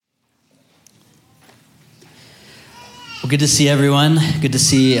Well, good to see everyone. Good to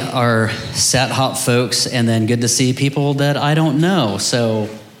see our Sat Hop folks, and then good to see people that I don't know. So,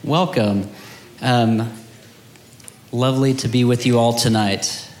 welcome. Lovely to be with you all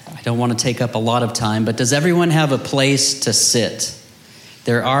tonight. I don't want to take up a lot of time, but does everyone have a place to sit?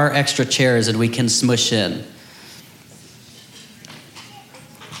 There are extra chairs and we can smush in.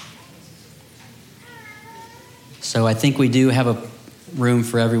 So I think we do have a room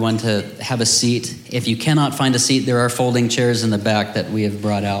for everyone to have a seat. If you cannot find a seat, there are folding chairs in the back that we have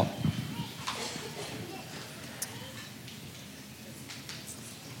brought out.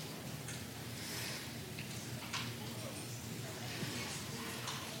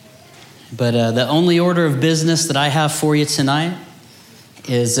 But the only order of business that I have for you tonight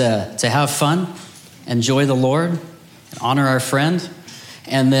is to have fun, enjoy the Lord, honor our friend.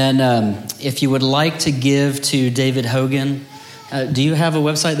 And then if you would like to give to David Hogan, do you have a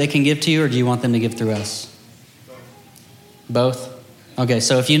website they can give to you, or do you want them to give through us? Both? Okay,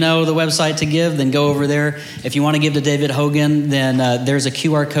 so if you know the website to give, then go over there. If you want to give to David Hogan, then there's a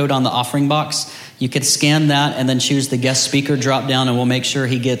QR code on the offering box. You could scan that and then choose the guest speaker drop down, and we'll make sure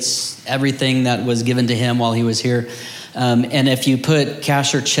he gets everything that was given to him while he was here. And if you put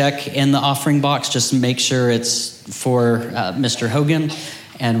cash or check in the offering box, just make sure it's for Mr. Hogan,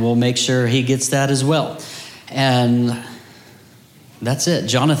 and we'll make sure he gets that as well. And that's it.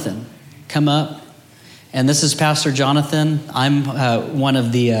 Jonathan, come up. And this is Pastor Jonathan. I'm one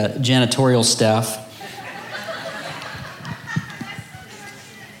of the janitorial staff.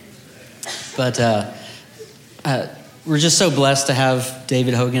 But we're just so blessed to have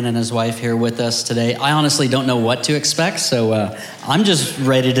David Hogan and his wife here with us today. I honestly don't know what to expect, so I'm just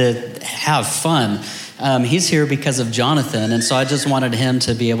ready to have fun. He's here because of Jonathan, and so I just wanted him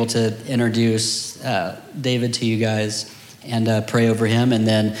to be able to introduce David to you guys and pray over him. And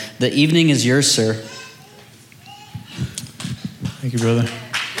then the evening is yours, sir. Thank you, brother.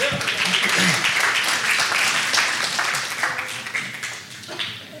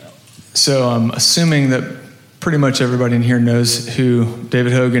 So I'm assuming that pretty much everybody in here knows who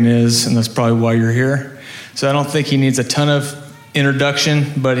David Hogan is, and that's probably why you're here. So I don't think he needs a ton of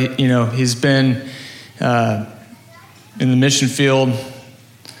introduction, but he's been in the mission field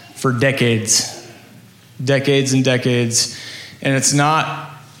for decades and decades. And it's not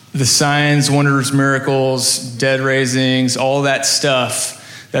the signs, wonders, miracles, dead raisings, all that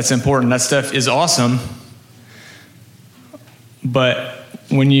stuff that's important. That stuff is awesome. But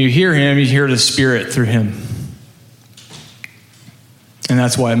when you hear him, you hear the Spirit through him. And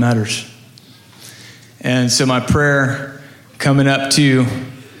that's why it matters. And so my prayer coming up to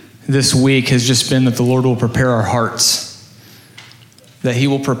this week has just been that the Lord will prepare our hearts, that he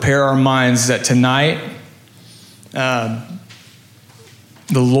will prepare our minds, that tonight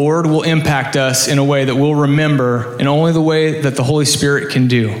the Lord will impact us in a way that we'll remember in only the way that the Holy Spirit can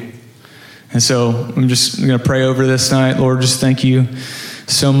do. And so I'm just going to pray over this night. Lord, just thank you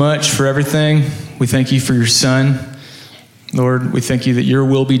so much for everything. We thank you for your Son. Lord, we thank you that your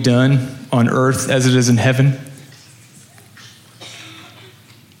will be done on earth as it is in heaven.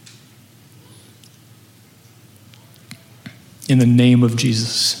 In the name of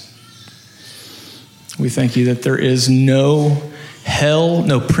Jesus. We thank you that there is no hell,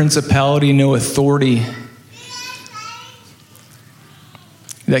 no principality, no authority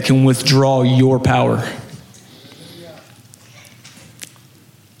that can withdraw your power.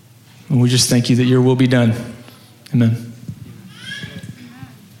 And we just thank you that your will be done. Amen.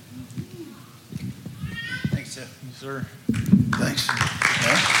 Thanks, sir. Thanks.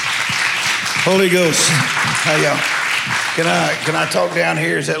 Yeah. Holy Ghost. How y'all? Can I talk down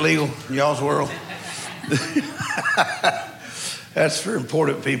here? Is that legal in y'all's world? That's for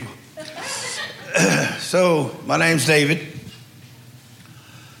important people. So, my name's David.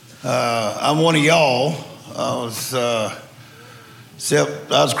 I'm one of y'all. I was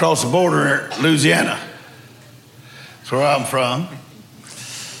across the border in Louisiana. That's where I'm from.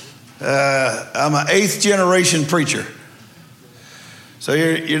 I'm an 8th generation preacher. So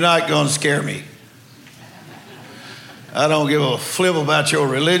you're not going to scare me. I don't give a flip about your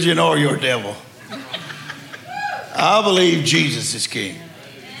religion or your devil. I believe Jesus is king.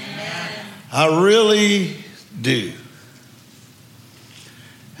 I really do.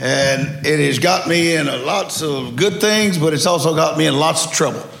 And it has got me in lots of good things, but it's also got me in lots of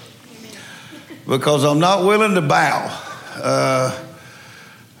trouble. Because I'm not willing to bow.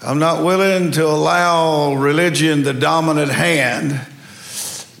 I'm not willing to allow religion, the dominant hand,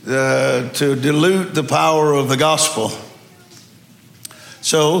 to dilute the power of the gospel.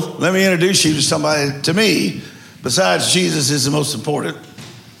 So let me introduce you to somebody, to me, besides Jesus is the most important.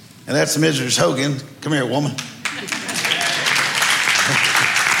 And that's Mrs. Hogan. Come here, woman.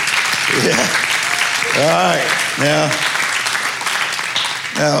 Yeah. All right.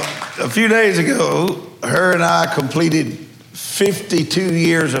 Now, a few days ago, her and I completed 52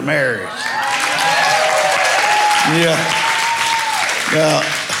 years of marriage. Yeah. Now,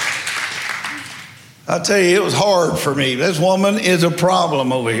 I'll tell you, it was hard for me. This woman is a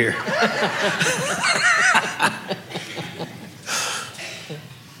problem over here.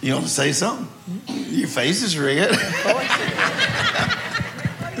 You want to say something? Your face is red.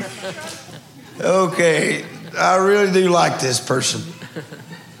 Okay, I really do like this person.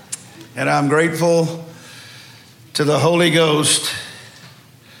 And I'm grateful to the Holy Ghost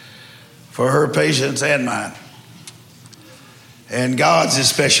for her patience and mine. And God's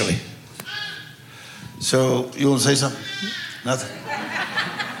especially. So, you want to say something? Nothing?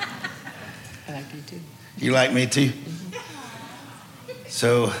 I like you too. You like me too?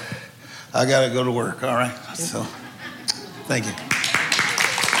 So, I got to go to work, all right? So, thank you.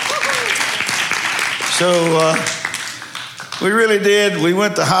 So, we really did. We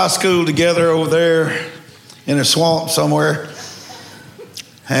went to high school together over there in a swamp somewhere.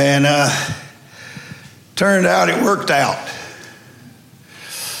 And turned out it worked out.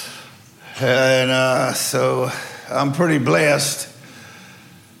 And so I'm pretty blessed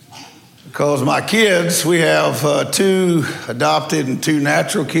because my kids, we have 2 adopted and 2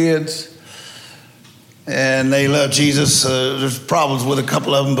 natural kids. And they love Jesus. There's problems with a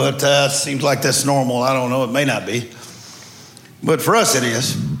couple of them, but it seems like that's normal. I don't know. It may not be. But for us, it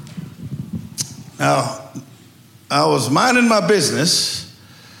is. Now, I was minding my business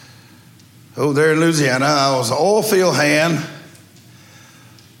over there in Louisiana. I was an oil field hand.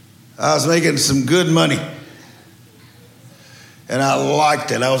 I was making some good money. And I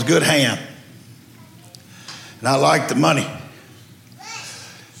liked it. I was a good hand. And I liked the money.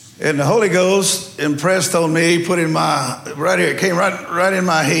 And the Holy Ghost impressed on me, put in my, right here, it came right in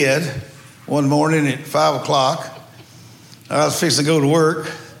my head one morning at 5 o'clock. I was fixing to go to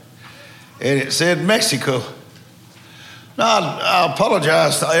work, and it said Mexico. Now, I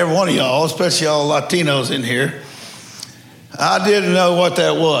apologize to every one of y'all, especially all Latinos in here. I didn't know what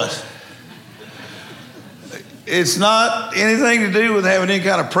that was. It's not anything to do with having any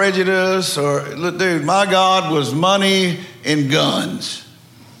kind of prejudice or, look, dude, my God was money and guns.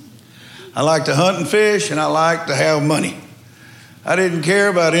 I like to hunt and fish, and I like to have money. I didn't care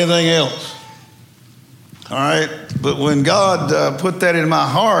about anything else. All right? But when God put that in my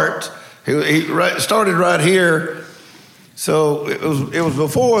heart, he started right here. So it was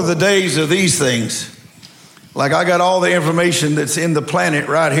before the days of these things. Like I got all the information that's in the planet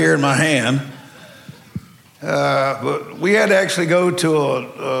right here in my hand. But we had to actually go to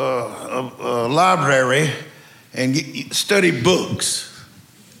a library and study books.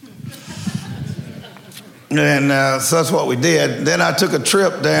 And so that's what we did. Then I took a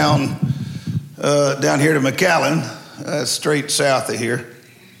trip down here to McAllen, straight south of here.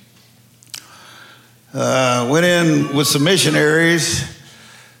 Went in with some missionaries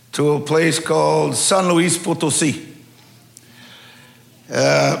to a place called San Luis Potosí.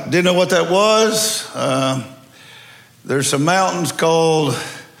 Didn't know what that was. There's some mountains called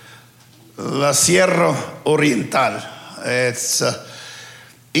La Sierra Oriental. It's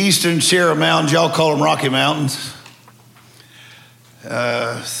Eastern Sierra Mountains. Y'all call them Rocky Mountains.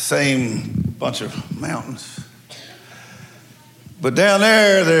 Same bunch of mountains. But down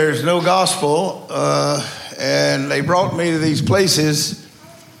there's no gospel. And they brought me to these places.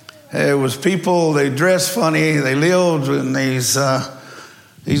 There was people, they dressed funny. They lived in these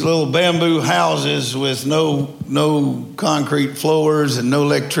little bamboo houses with no concrete floors and no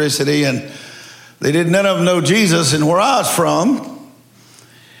electricity. And none of them know Jesus. And where I was from,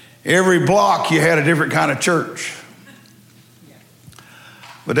 every block you had a different kind of church.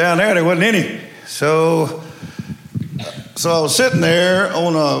 But down there wasn't any. So I was sitting there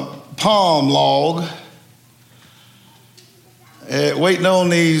on a palm log waiting on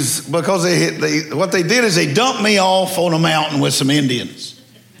these, because what they did is they dumped me off on a mountain with some Indians.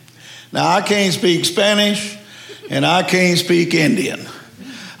 Now, I can't speak Spanish and I can't speak Indian.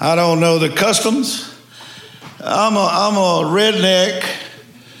 I don't know the customs. I'm a redneck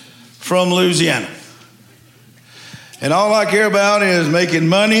from Louisiana. And all I care about is making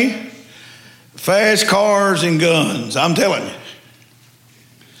money, fast cars, and guns. I'm telling you.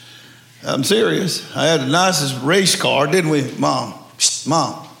 I'm serious. I had the nicest race car, didn't we, Mom?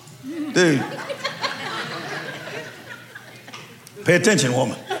 Mom. Dude. Pay attention,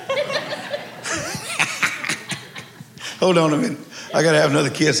 woman. Hold on a minute. I got to have another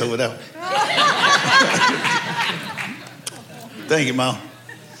kiss over that one. Thank you, Mom.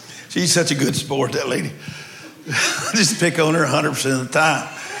 She's such a good sport, that lady. I just pick on her 100% of the time.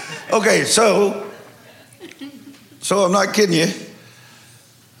 Okay, so I'm not kidding you.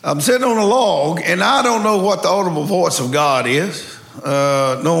 I'm sitting on a log, and I don't know what the audible voice of God is,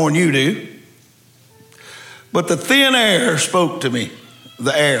 knowing you do. But the thin air spoke to me,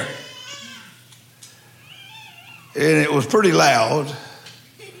 the air. And it was pretty loud.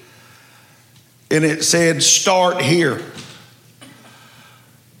 And it said, start here.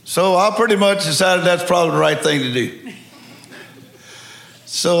 So I pretty much decided that's probably the right thing to do.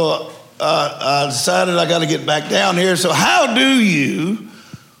 So I decided I got to get back down here. So how do you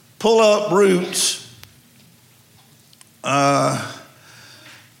pull up roots?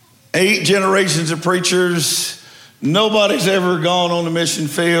 8 generations of preachers. Nobody's ever gone on the mission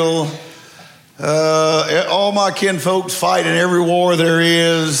field. All my kinfolks fight in every war there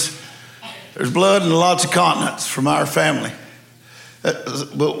is. There's blood in lots of continents from our family.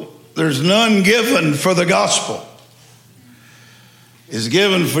 But there's none given for the gospel. It's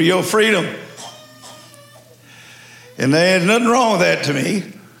given for your freedom. And there's nothing wrong with that to me.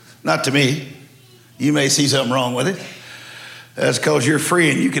 Not to me. You may see something wrong with it. That's because you're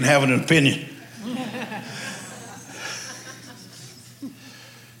free and you can have an opinion.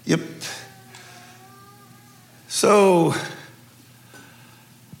 Yep. So,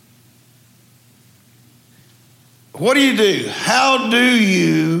 what do? How do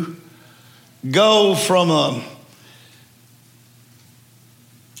you go from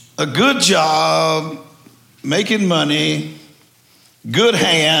a good job, making money, good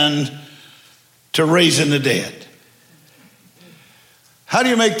hand, to raising the dead? How do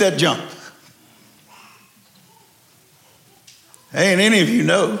you make that jump? Ain't any of you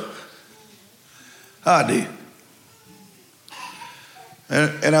know. I do.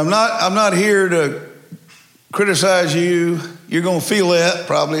 And I'm not here to criticize you. You're going to feel that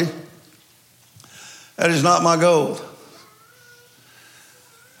probably. That is not my goal.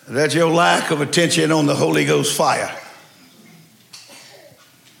 That's your lack of attention on the Holy Ghost fire.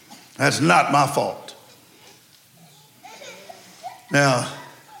 That's not my fault. Now,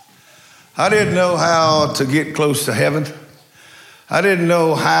 I didn't know how to get close to heaven. I didn't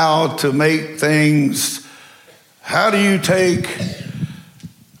know how to make things. How do you take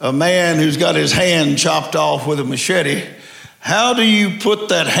a man who's got his hand chopped off with a machete? How do you put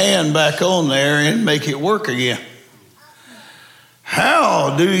that hand back on there and make it work again?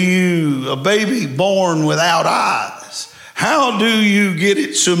 How do you, a baby born without eyes, how do you get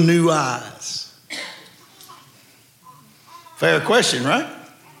it some new eyes? Fair question, right?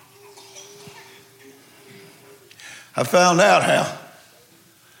 I found out how.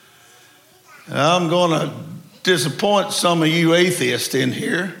 I'm going to disappoint some of you atheists in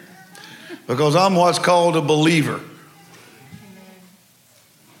here because I'm what's called a believer.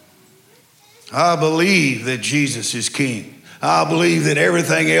 I believe that Jesus is king. I believe that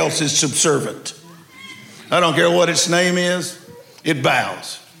everything else is subservient. I don't care what its name is, it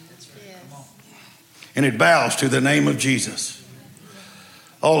bows. And it bows to the name of Jesus.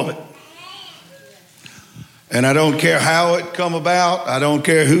 All of it. And I don't care how it come about. I don't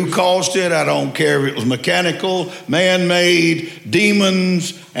care who caused it. I don't care if it was mechanical, man-made,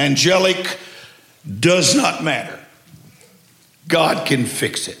 demons, angelic. Does not matter. God can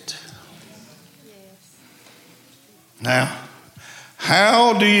fix it. Now,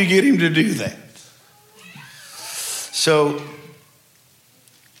 how do you get him to do that? So,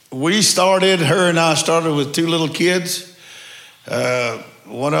 her and I started with 2 little kids.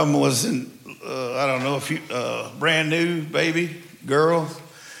 One of them was brand new baby girl.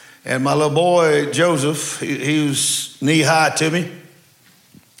 And my little boy, Joseph, he was knee high to me.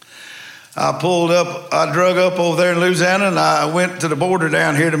 I drug up over there in Louisiana, and I went to the border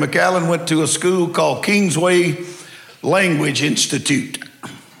down here to McAllen, went to a school called Kingsway Language Institute.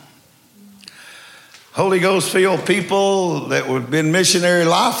 Holy Ghost filled people that had been missionary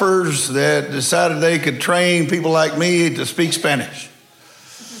lifers that decided they could train people like me to speak Spanish.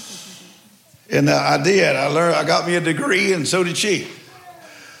 And I did. I got me a degree, and so did she.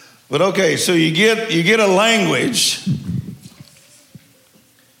 But okay, so you get a language.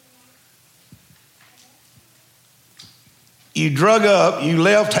 You drug up, you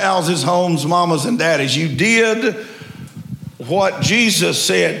left houses, homes, mamas, and daddies. You did what Jesus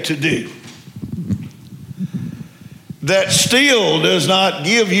said to do. That still does not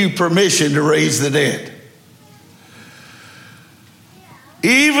give you permission to raise the dead.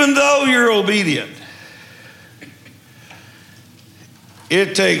 Even though you're obedient,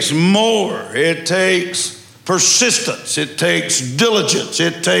 it takes more. It takes persistence. It takes diligence.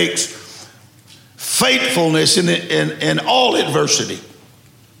 It takes faithfulness in all adversity.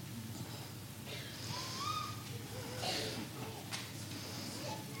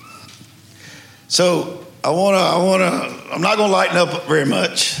 So I'm not going to lighten up very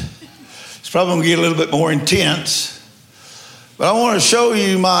much. It's probably going to get a little bit more intense. But I want to show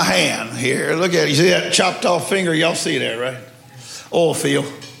you my hand here. Look at it. You see that chopped off finger? Y'all see that, right? Oil field.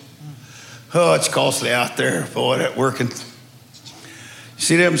 Oh, it's costly out there. Boy, that working.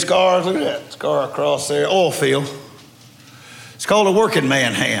 See them scars? Look at that scar across there. Oil field. It's called a working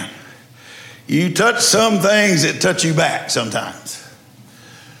man hand. You touch some things that touch you back sometimes.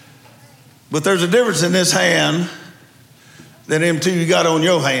 But there's a difference in this hand than them two you got on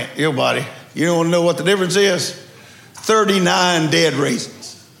your hand, your body. You don't want to know what the difference is? 39 dead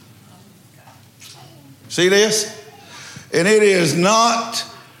raisins. See this? And it is not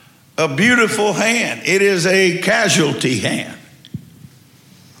a beautiful hand. It is a casualty hand.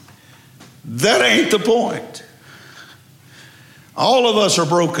 That ain't the point. All of us are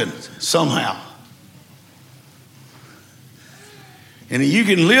broken somehow. And you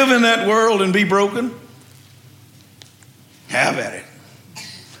can live in that world and be broken. Have at it.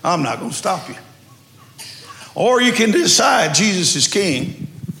 I'm not going to stop you. Or you can decide Jesus is king.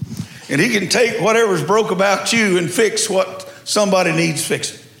 And he can take whatever's broke about you and fix what somebody needs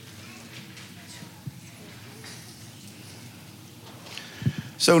fixing.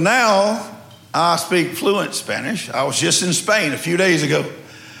 So now I speak fluent Spanish. I was just in Spain a few days ago.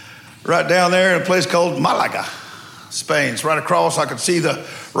 Right down there in a place called Malaga. Spain. It's right across. I could see the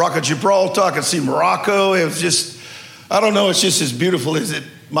Rock of Gibraltar. I could see Morocco. It was just, I don't know, it's just as beautiful as it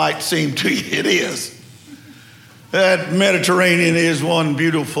might seem to you. It is. That Mediterranean is one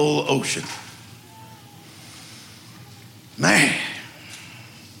beautiful ocean. Man.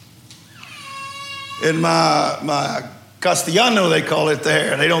 In my Castellano, they call it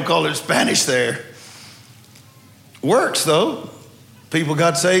there. They don't call it Spanish there. Works, though. People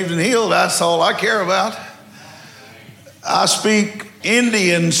got saved and healed. That's all I care about. I speak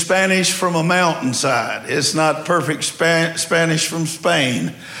Indian Spanish from a mountainside. It's not perfect Spanish from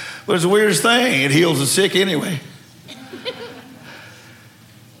Spain, but it's the weirdest thing. It heals the sick anyway.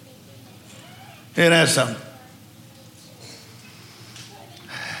 Isn't that something?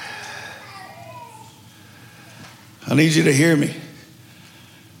 I need you to hear me.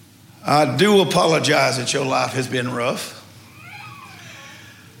 I do apologize that your life has been rough.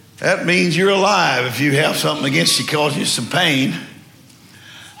 That means you're alive. If you have something against you cause you some pain,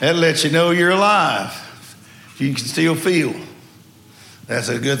 that lets you know you're alive. You can still feel. That's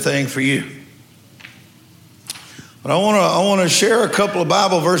a good thing for you. But I want to share a couple of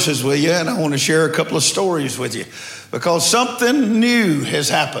Bible verses with you, and I want to share a couple of stories with you, because something new has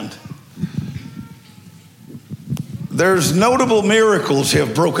happened. There's notable miracles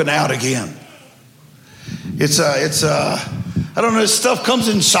have broken out again. I don't know, this stuff comes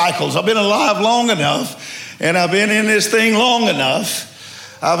in cycles. I've been alive long enough, and I've been in this thing long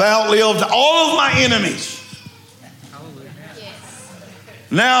enough. I've outlived all of my enemies.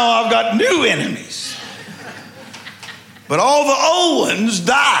 Now I've got new enemies. But all the old ones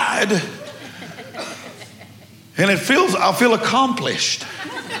died, and I feel accomplished.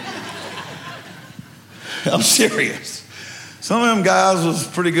 I'm serious. Some of them guys was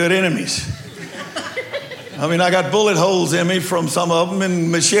pretty good enemies. I mean, I got bullet holes in me from some of them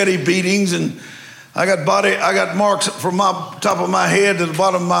and machete beatings, and I got marks from my top of my head to the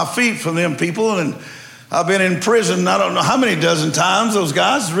bottom of my feet from them people, and I've been in prison I don't know how many dozen times. Those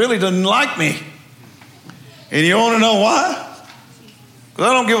guys really didn't like me. And you want to know why?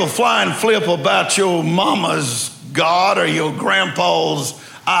 Because I don't give a flying flip about your mama's God or your grandpa's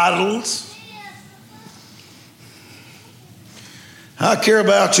idols. I care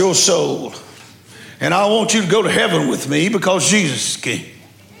about your soul. And I want you to go to heaven with me because Jesus is king.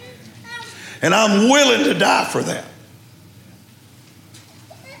 And I'm willing to die for that.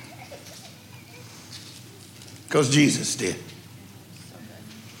 Because Jesus did.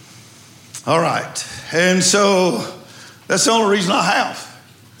 All right. And so that's the only reason I have.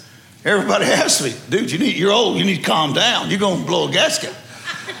 Everybody asks me, dude, you're old. You need to calm down. You're going to blow a gasket.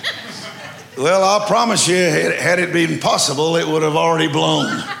 Well, I promise you, had it been possible, it would have already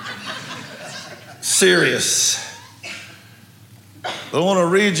blown. Serious. I want to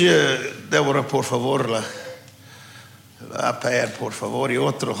read you, Deborah, por favor, la iPad, por favor, y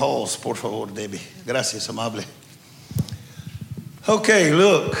otro halls, por favor, Debbie. Gracias, amable. Okay,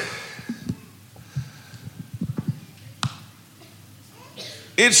 look.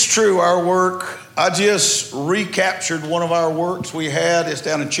 It's true, our work. I just recaptured one of our works we had. It's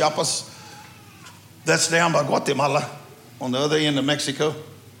down in Chiapas. That's down by Guatemala, on the other end of Mexico.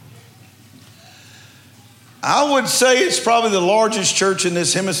 I would say it's probably the largest church in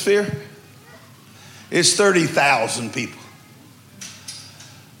this hemisphere. It's 30,000 people.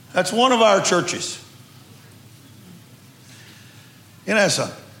 That's one of our churches. You know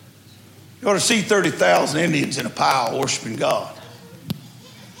something? You ought to see 30,000 Indians in a pile worshiping God.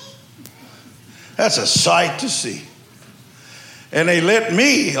 That's a sight to see. And they let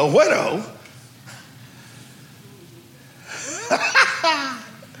me, a widow,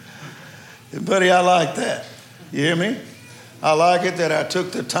 buddy, I like that. You hear me? I like it that I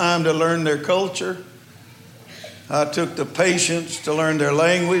took the time to learn their culture. I took the patience to learn their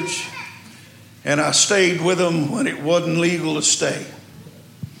language. And I stayed with them when it wasn't legal to stay.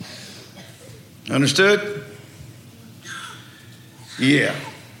 Understood? Yeah.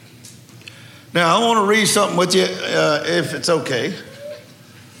 Now, I want to read something with you, if it's okay.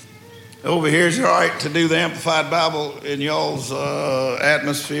 Over here, is it all right to do the Amplified Bible in y'all's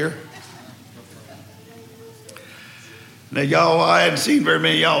atmosphere? Now, y'all, I hadn't seen very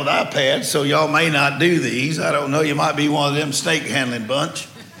many of y'all with iPads, so y'all may not do these. I don't know. You might be one of them snake handling bunch.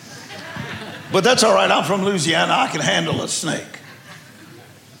 But that's all right. I'm from Louisiana. I can handle a snake.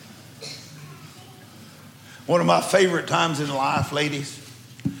 One of my favorite times in life, ladies,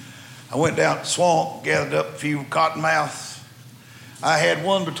 I went down to the swamp, gathered up a few cottonmouths. I had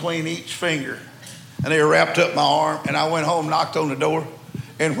one between each finger, and they were wrapped up my arm, and I went home, knocked on the door,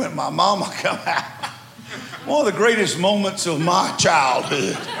 and when my mama come out, one of the greatest moments of my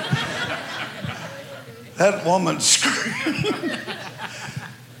childhood, that woman screamed,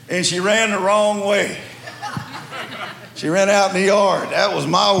 and she ran the wrong way. She ran out in the yard. That was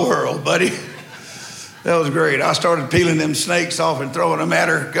my world, buddy. That was great. I started peeling them snakes off and throwing them at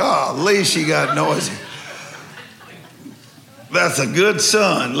her. Golly, she got noisy. That's a good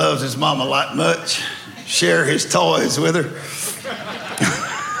son. Loves his mama like much. Share his toys with her.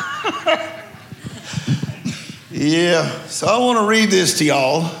 Yeah, so I want to read this to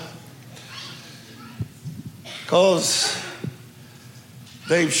y'all because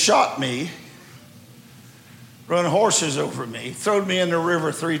they've shot me, run horses over me, thrown me in the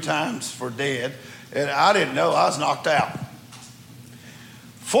river 3 times for dead. And I didn't know I was knocked out.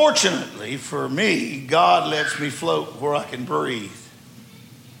 Fortunately for me, God lets me float where I can breathe.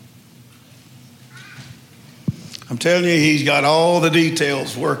 I'm telling you, he's got all the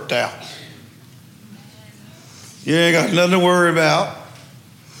details worked out. You ain't got nothing to worry about.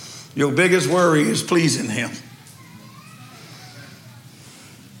 Your biggest worry is pleasing him.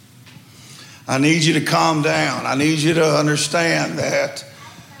 I need you to calm down. I need you to understand that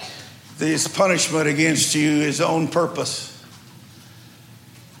this punishment against you is on purpose.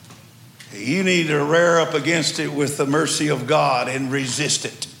 You need to rear up against it with the mercy of God and resist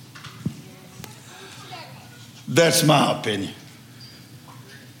it. That's my opinion.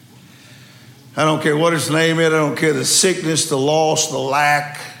 I don't care what its name is. I don't care the sickness, the loss, the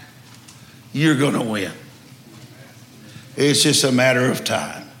lack. You're going to win. It's just a matter of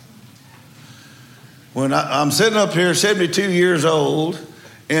time. When I'm sitting up here, 72 years old,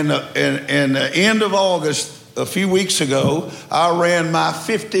 in the end of August, a few weeks ago, I ran my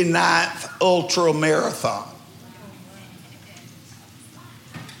 59th ultra marathon.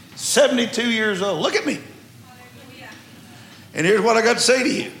 72 years old. Look at me. And here's what I got to say to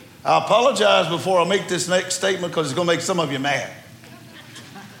you. I apologize before I make this next statement because it's going to make some of you mad.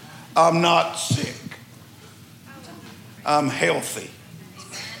 I'm not sick. I'm healthy.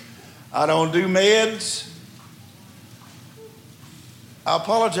 I don't do meds. I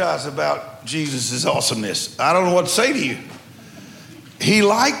apologize about Jesus' awesomeness. I don't know what to say to you. He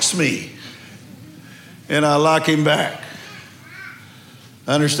likes me, and I like him back.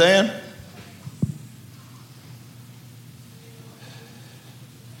 Understand?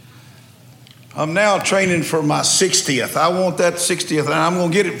 I'm now training for my 60th. I want that 60th, and I'm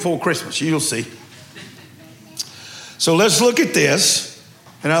going to get it before Christmas. You'll see. So let's look at this,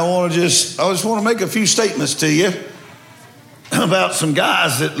 and I just want to make a few statements to you about some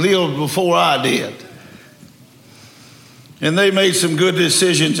guys that lived before I did. And they made some good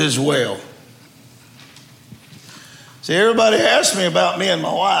decisions as well. See, everybody asks me about me and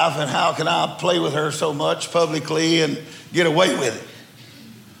my wife and how can I play with her so much publicly and get away with it.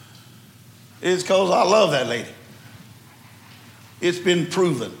 It's because I love that lady. It's been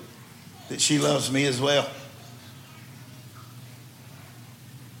proven that she loves me as well.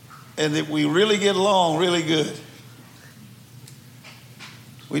 And that we really get along really good.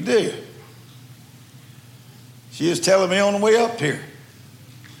 We do. She was telling me on the way up here,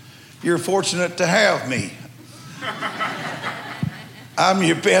 you're fortunate to have me. I'm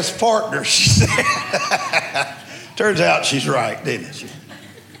your best partner, she said. Turns out she's right, didn't she?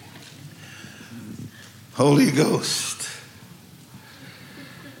 Holy Ghost.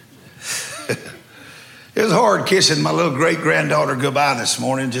 It was hard kissing my little great-granddaughter goodbye this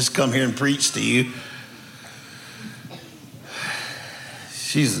morning, just come here and preach to you.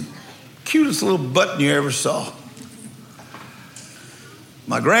 She's the cutest little button you ever saw.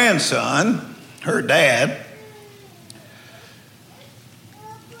 My grandson, her dad,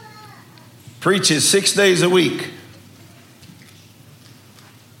 preaches 6 days a week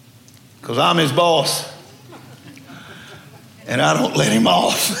because I'm his boss and I don't let him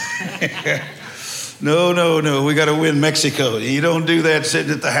off. No, we got to win Mexico. You don't do that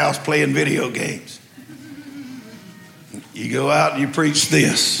sitting at the house playing video games. You go out and you preach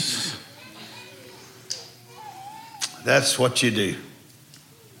this. That's what you do.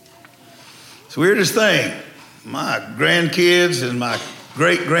 It's the weirdest thing. My grandkids and my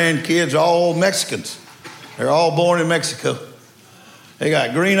great-grandkids are all Mexicans. They're all born in Mexico. They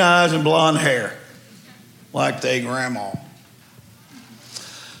got green eyes and blonde hair, like their grandma.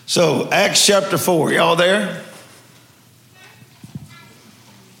 So, Acts chapter 4, y'all there?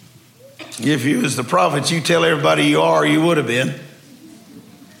 If you was the prophet you tell everybody you are, you would have been.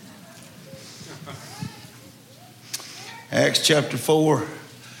 Acts chapter 4.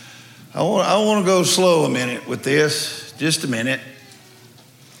 I want to go slow a minute with this, just a minute.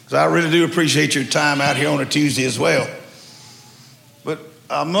 Because I really do appreciate your time out here on a Tuesday as well. But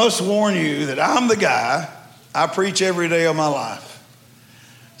I must warn you that I'm the guy, I preach every day of my life.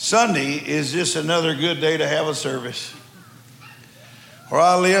 Sunday is just another good day to have a service. Where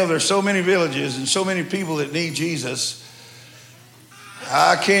I live, there's so many villages and so many people that need Jesus.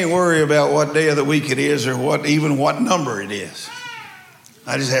 I can't worry about what day of the week it is or even what number it is.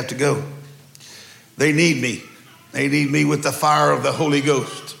 I just have to go. They need me. They need me with the fire of the Holy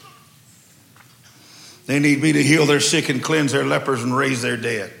Ghost. They need me to heal their sick and cleanse their lepers and raise their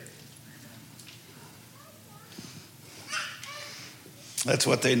dead. That's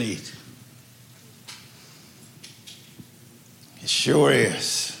what they need. It sure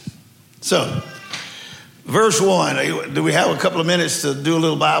is. So, verse 1. Do we have a couple of minutes to do a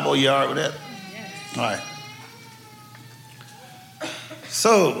little Bible? You all right with that? Yes. All right.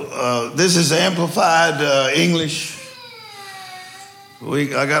 So, this is amplified English.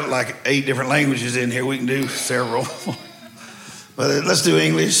 I got like 8 different languages in here. We can do several. But let's do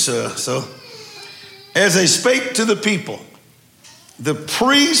English. So, as they spake to the people, the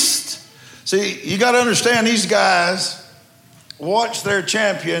priest, see, you got to understand these guys watch their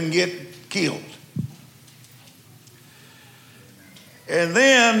champion get killed. And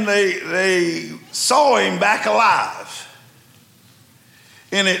then they saw him back alive.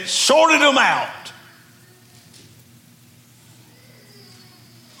 And it sorted them out.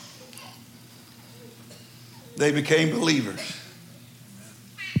 They became believers.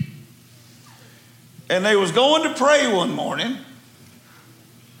 And they was going to pray one morning.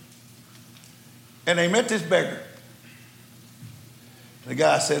 And they met this beggar. The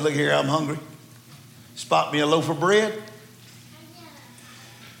guy said, look here, I'm hungry. Spot me a loaf of bread.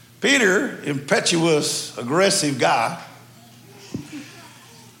 Peter, impetuous, aggressive guy,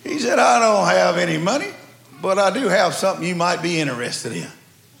 he said, I don't have any money, but I do have something you might be interested in.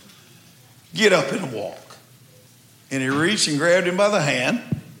 Get up and walk. And he reached and grabbed him by the hand.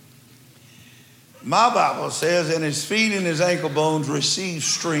 My Bible says, and his feet and his ankle bones received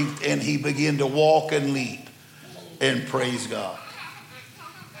strength, and he began to walk and leap and praise God.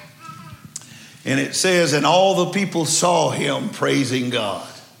 And it says, and all the people saw him praising God.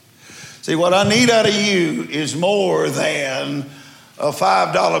 See, what I need out of you is more than a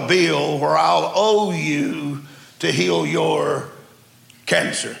 $5 bill where I'll owe you to heal your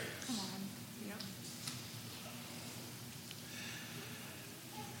cancer.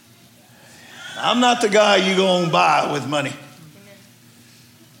 I'm not the guy you go and buy with money.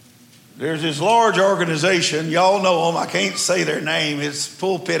 There's this large organization. Y'all know them. I can't say their name. It's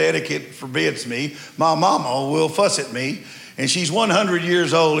pulpit etiquette forbids me. My mama will fuss at me. And she's 100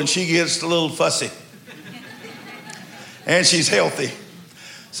 years old and she gets a little fussy. And she's healthy.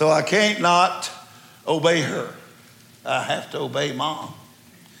 So I can't not obey her. I have to obey Mom.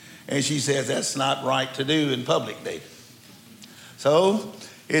 And she says that's not right to do in public, David. So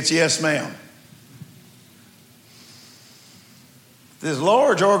it's yes, ma'am. This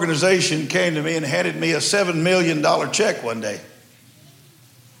large organization came to me and handed me a $7 million check one day.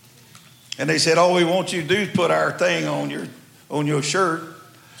 And they said, all we want you to do is put our thing on your shirt.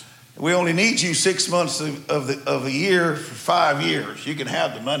 We only need you 6 months of a year for 5 years. You can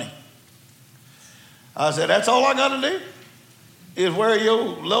have the money. I said, that's all I got to do is wear your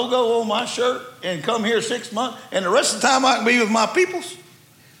logo on my shirt and come here 6 months. And the rest of the time I can be with my peoples.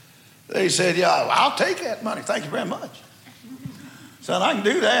 They said, yeah, I'll take that money. Thank you very much. Son, I can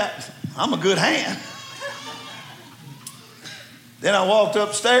do that. I'm a good hand. Then I walked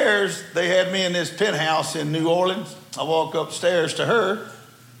upstairs. They had me in this penthouse in New Orleans. I walked upstairs to her,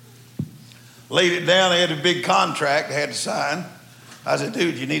 laid it down. They had a big contract I had to sign. I said,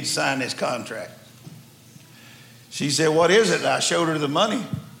 dude, you need to sign this contract. She said, what is it? And I showed her the money.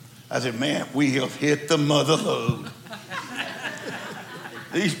 I said, man, we have hit the mother lode.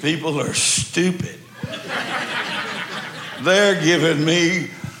 These people are stupid. They're giving me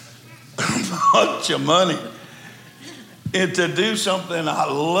a bunch of money and to do something I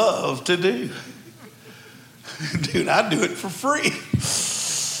love to do. Dude, I do it for free.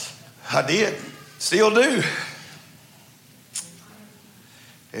 I did. Still do.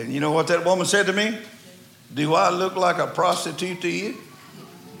 And you know what that woman said to me? Do I look like a prostitute to you?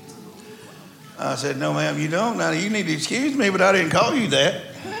 I said, no, ma'am, you don't. Now, you need to excuse me, but I didn't call you that.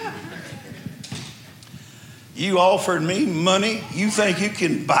 You offered me money. You think you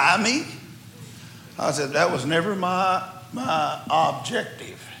can buy me? I said, that was never my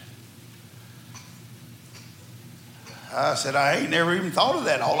objective. I said, I ain't never even thought of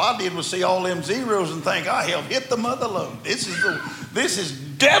that. All I did was see all them zeros and think, I have hit the mother lode. This is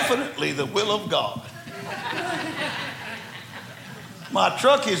definitely the will of God. My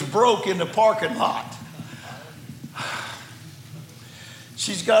truck is broke in the parking lot.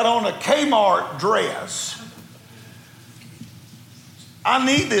 She's got on a Kmart dress. I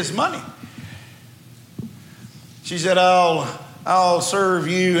need this money. She said, I'll serve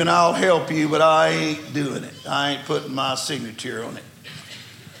you and I'll help you, but I ain't doing it. I ain't putting my signature on it.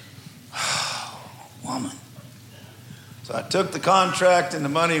 Woman. So I took the contract and the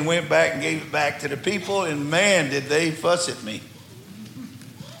money and went back and gave it back to the people, and man, did they fuss at me.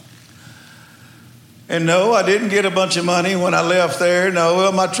 And no, I didn't get a bunch of money when I left there. No,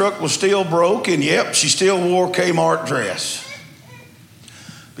 well, my truck was still broke, and yep, she still wore a Kmart dress.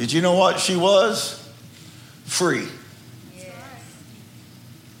 But you know what she was? Free.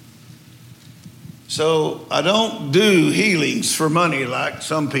 So I don't do healings for money like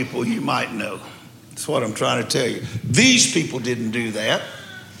some people you might know. That's what I'm trying to tell you. These people didn't do that.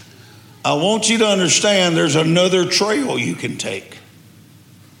 I want you to understand there's another trail you can take.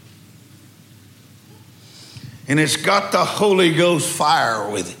 And it's got the Holy Ghost fire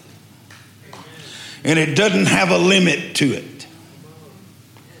with it. And it doesn't have a limit to it.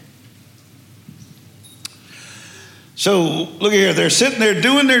 So look here, they're sitting there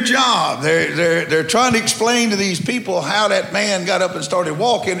doing their job. They're trying to explain to these people how that man got up and started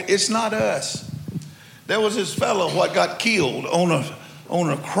walking. It's not us. There was this fellow what got killed on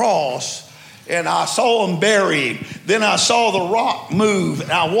a cross, and I saw him bury him. Then I saw the rock move,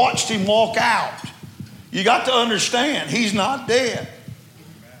 and I watched him walk out. You got to understand, he's not dead.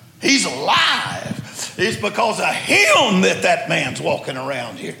 He's alive. It's because of him that man's walking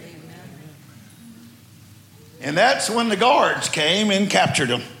around here. And that's when the guards came and captured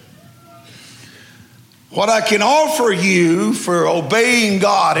him. What I can offer you for obeying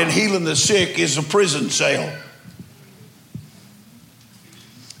God and healing the sick is a prison cell.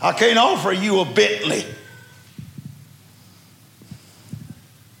 I can't offer you a Bentley.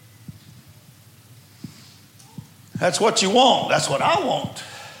 That's what you want. That's what I want.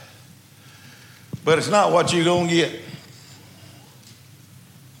 But it's not what you're going to get.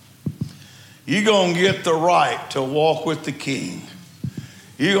 You're going to get the right to walk with the King.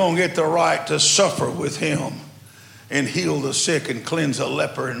 You're going to get the right to suffer with him and heal the sick and cleanse a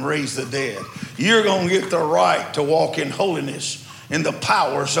leper and raise the dead. You're going to get the right to walk in holiness and the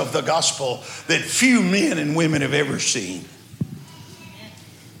powers of the gospel that few men and women have ever seen.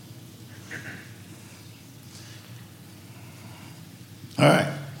 All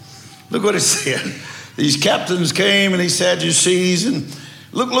right. Look what it said. These captains came and these Sadducees, and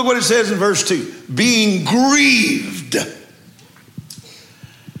look what it says in verse 2. Being grieved.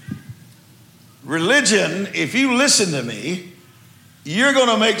 Religion, if you listen to me, you're going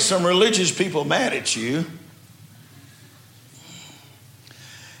to make some religious people mad at you.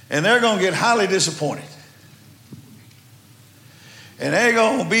 And they're going to get highly disappointed. And they're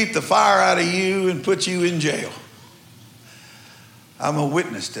going to beat the fire out of you and put you in jail. I'm a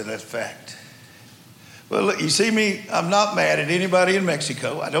witness to that fact. Well, look, you see me, I'm not mad at anybody in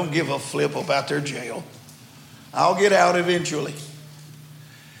Mexico. I don't give a flip about their jail. I'll get out eventually.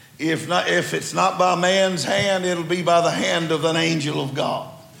 If it's not by man's hand, it'll be by the hand of an angel of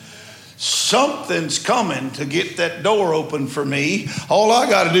God. Something's coming to get that door open for me. All I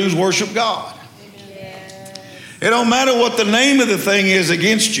got to do is worship God. It don't matter what the name of the thing is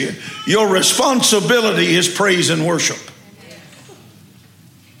against you. Your responsibility is praise and worship.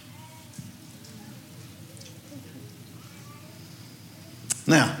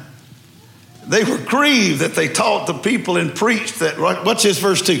 Now, They were grieved that they taught the people and preached that, watch this,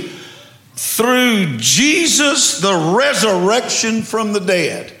 verse 2. Through Jesus, the resurrection from the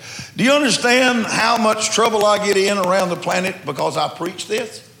dead. Do you understand how much trouble I get in around the planet because I preach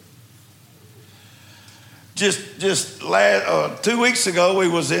this? Just 2 weeks ago, we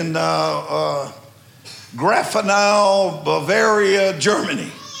was in Grafenau, Bavaria,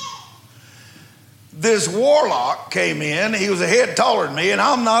 Germany. This warlock came in. He was a head taller than me, and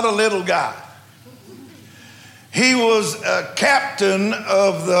I'm not a little guy. He was a captain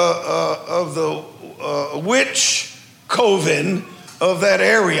of the witch coven of that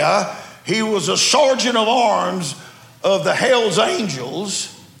area. He was a sergeant of arms of the Hell's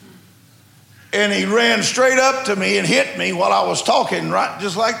Angels. And he ran straight up to me and hit me while I was talking, right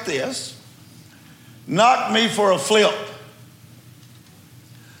just like this. Knocked me for a flip.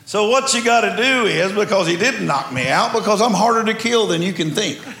 So what you got to do is, because he didn't knock me out, because I'm harder to kill than you can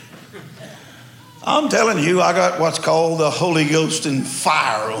think. I'm telling you, I got what's called the Holy Ghost and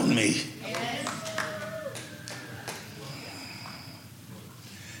fire on me.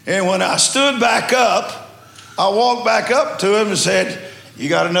 And when I stood back up, I walked back up to him and said, you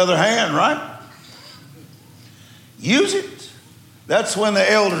got another hand, right? Use it. That's when the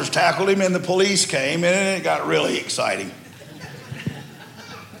elders tackled him and the police came, and it got really exciting.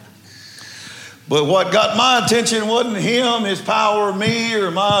 But what got my attention wasn't him, his power, me, or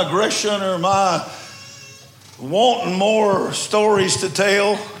my aggression, or my wanting more stories to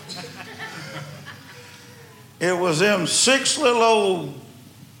tell. It was them 6 little old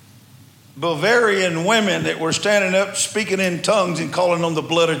Bavarian women that were standing up speaking in tongues and calling on the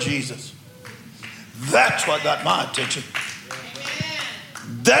blood of Jesus. That's what got my attention.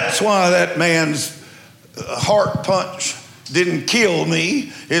 That's why that man's heart punch didn't kill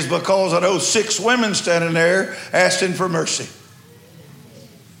me, is because of those 6 women standing there asking for mercy.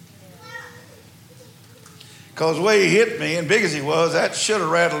 Because the way he hit me, and big as he was, that should have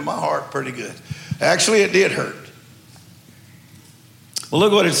rattled my heart pretty good. Actually, it did hurt. Well,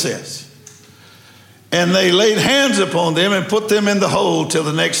 look what it says. And they laid hands upon them and put them in the hole till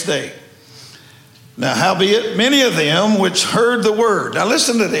the next day. Now, howbeit, many of them which heard the word. Now,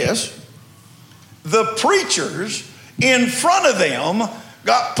 listen to this. The preachers in front of them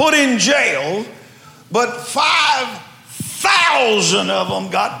got put in jail, but 5,000 of them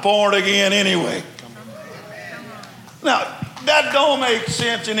got born again anyway. Now, that don't make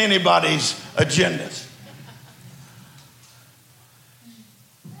sense in anybody's agendas.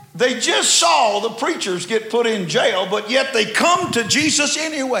 They just saw the preachers get put in jail, but yet they come to Jesus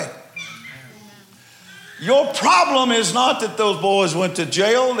anyway. Your problem is not that those boys went to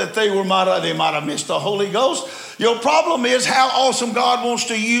jail, that they might have missed the Holy Ghost. Your problem is how awesome God wants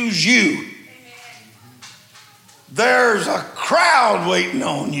to use you. There's a crowd waiting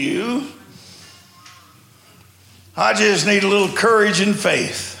on you. I just need a little courage and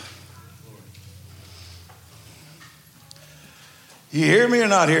faith. You hear me or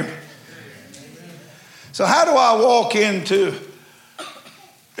not hear me? So how do I walk into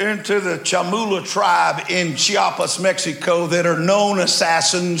the Chamula tribe in Chiapas, Mexico, that are known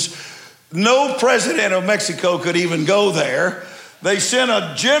assassins? No president of Mexico could even go there. They sent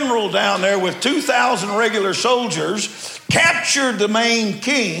a general down there with 2,000 regular soldiers, captured the main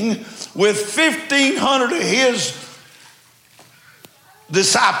king with 1,500 of his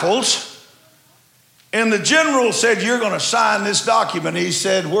disciples. And the general said, you're going to sign this document. He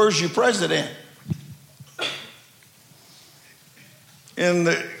said, where's your president? And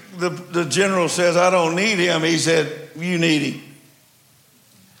the general says, I don't need him. He said, you need him.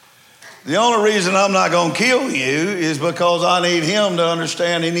 The only reason I'm not going to kill you is because I need him to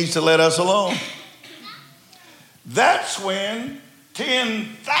understand he needs to let us alone. That's when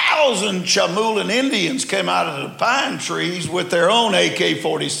 10,000 Chamulan Indians came out of the pine trees with their own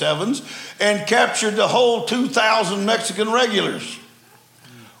AK-47s and captured the whole 2,000 Mexican regulars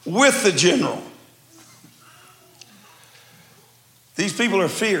with the general. These people are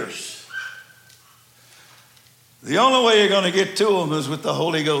fierce. The only way you're going to get to them is with the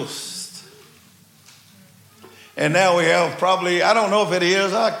Holy Ghost. And now we have probably, I don't know if it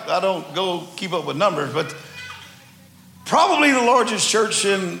is, I don't go keep up with numbers, but probably the largest church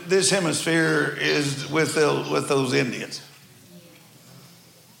in this hemisphere is with those Indians.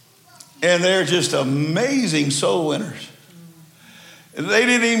 And they're just amazing soul winners. They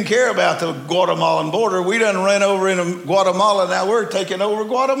didn't even care about the Guatemalan border. We done ran over into Guatemala, now we're taking over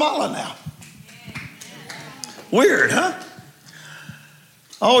Guatemala now. Weird, huh?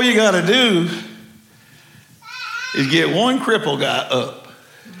 All you got to do is get one cripple guy up.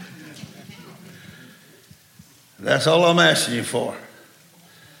 That's all I'm asking you for.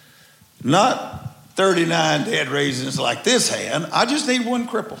 Not 39 dead raisins like this hand. I just need one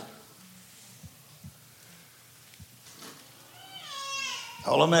cripple.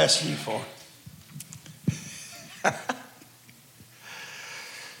 All I'm asking you for.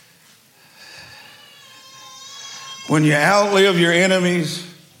 When you outlive your enemies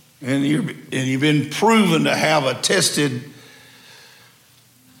and you've been proven to have a tested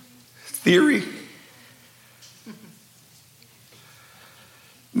theory,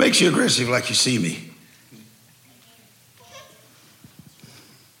 makes you aggressive like you see me.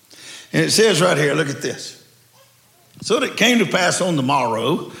 And it says right here, look at this. So it came to pass on the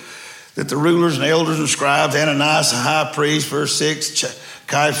morrow that the rulers and elders and scribes, Ananias the high priest, verse 6,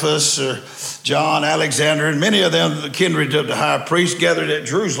 Caiaphas, or John, Alexander, and many of them, the kindred of the high priest, gathered at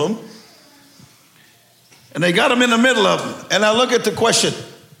Jerusalem. And they got them in the middle of them. And I look at the question.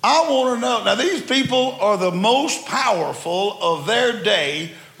 I want to know. Now, these people are the most powerful of their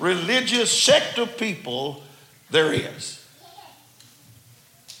day religious sect of people there is.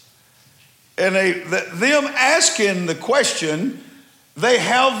 And them asking the question, they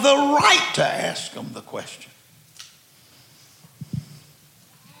have the right to ask them the question.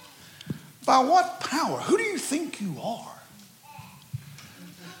 By what power? Who do you think you are?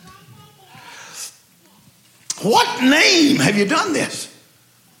 What name have you done this?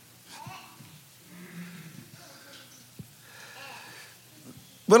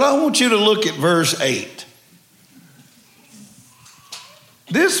 But I want you to look at verse 8.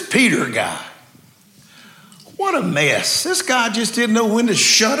 This Peter guy, what a mess. This guy just didn't know when to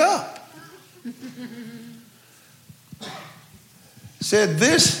shut up. Said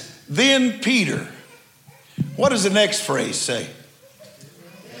this, then Peter. What does the next phrase say?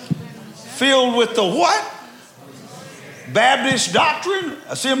 Filled with the what? Baptist doctrine,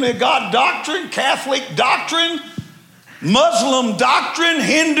 Assembly of God doctrine, Catholic doctrine, Muslim doctrine,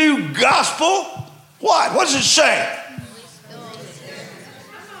 Hindu gospel. What? What does it say?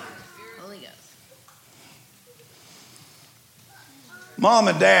 Holy Ghost. Mom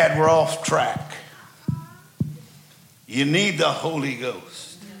and Dad were off track. You need the Holy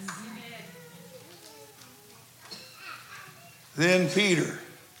Ghost. Then Peter,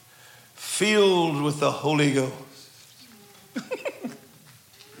 filled with the Holy Ghost.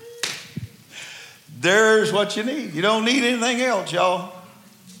 There's what you need. You don't need anything else, y'all.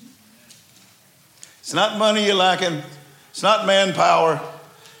 It's not money you're lacking. It's not manpower.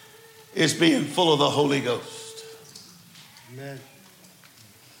 It's being full of the Holy Ghost. Amen.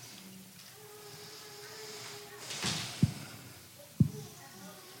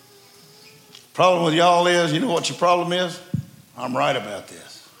 Problem with y'all is, you know what your problem is? I'm right about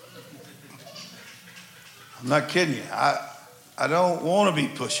this. I'm not kidding you. I don't want to be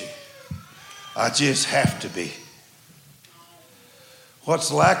pushy. I just have to be.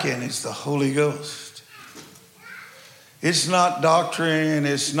 What's lacking is the Holy Ghost. It's not doctrine.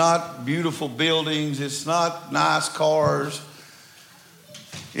 It's not beautiful buildings. It's not nice cars.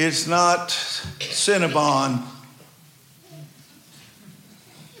 It's not Cinnabon.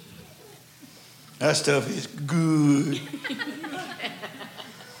 That stuff is good.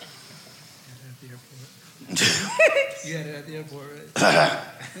 You had it at the airport, right?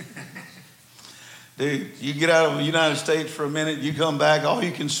 Dude, you get out of the United States for a minute, you come back, all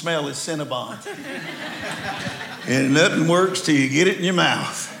you can smell is Cinnabon. And nothing works till you get it in your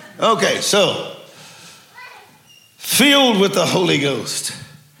mouth. Okay, so, filled with the Holy Ghost,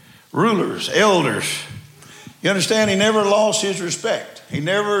 rulers, elders. You understand, he never lost his respect. He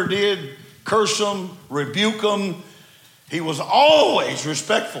never did curse them, rebuke them. He was always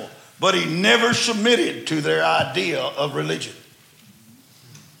respectful, but he never submitted to their idea of religion.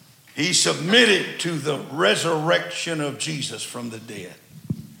 He submitted to the resurrection of Jesus from the dead.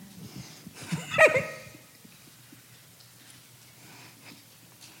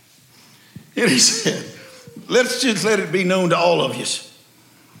 And he said, let's just let it be known to all of you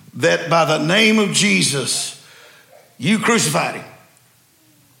that by the name of Jesus, you crucified him.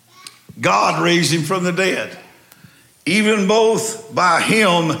 God raised him from the dead. Even both by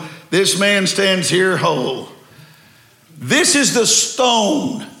him, this man stands here whole. This is the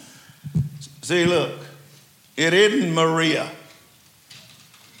stone. See, look, it isn't Maria.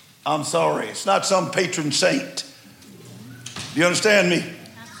 I'm sorry, it's not some patron saint. Do you understand me?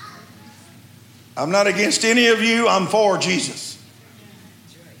 I'm not against any of you, I'm for Jesus.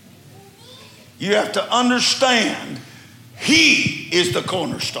 You have to understand, he is the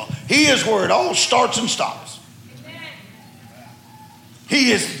cornerstone. He is where it all starts and stops.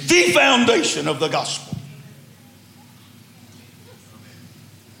 He is the foundation of the gospel.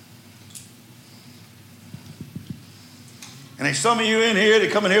 And there's some of you in here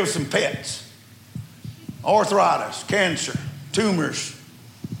that come in here with some pets. Arthritis, cancer, tumors,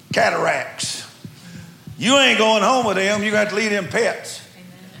 cataracts. You ain't going home with them. You're going to have to leave them pets.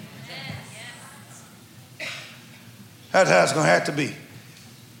 That's how it's going to have to be.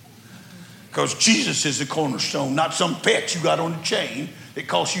 Because Jesus is the cornerstone, not some pet you got on the chain that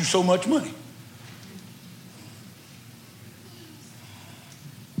costs you so much money.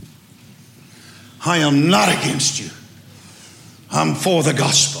 I am not against you. I'm for the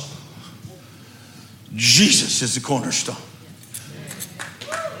gospel. Jesus is the cornerstone.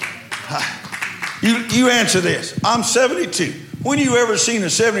 You answer this. I'm 72. When you ever seen a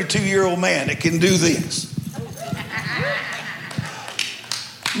 72-year-old man that can do this?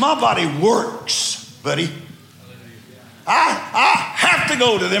 My body works, buddy. I have to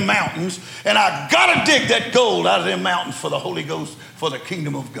go to them mountains, and I got to dig that gold out of them mountains for the Holy Ghost, for the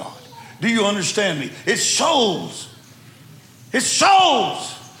kingdom of God. Do you understand me? It shows. It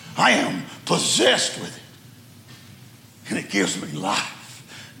shows I am possessed with it. And it gives me life.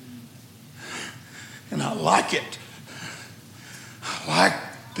 And I like it. I like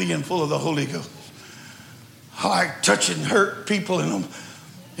being full of the Holy Ghost. I like touching hurt people and them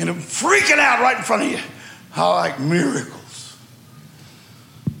freaking out right in front of you. I like miracles.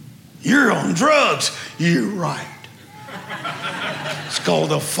 You're on drugs. You're right. It's called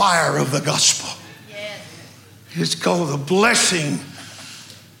the fire of the gospel. It's called the blessing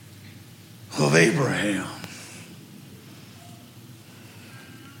of Abraham.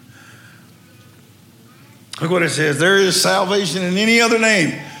 Look what it says. There is salvation in any other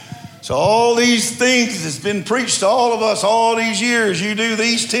name. So all these things that's been preached to all of us all these years, you do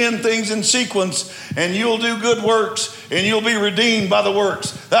these 10 things in sequence and you'll do good works and you'll be redeemed by the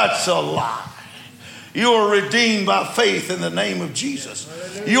works. That's a lie. You are redeemed by faith in the name of Jesus.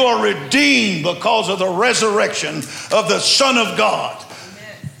 You are redeemed because of the resurrection of the Son of God.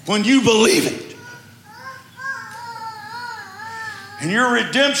 When you believe it. And your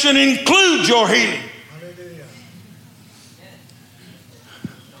redemption includes your healing.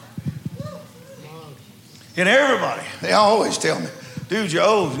 And everybody, they always tell me, dude, you're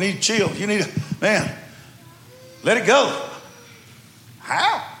old, you need to chill. You need to, man, let it go.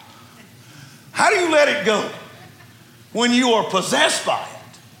 How? How do you let it go? When you are possessed by it.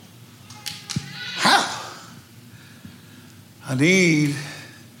 How? I need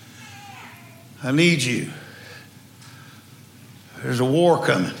you. There's a war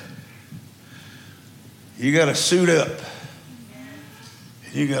coming. You got to suit up.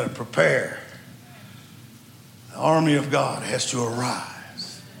 And you got to prepare. The army of God has to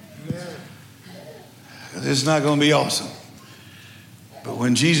arise. This is not going to be awesome. But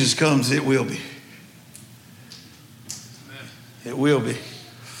when Jesus comes, it will be. It will be.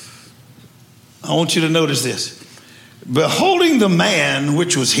 I want you to notice this. Beholding the man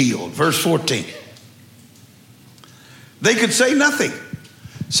which was healed, verse 14. They could say nothing.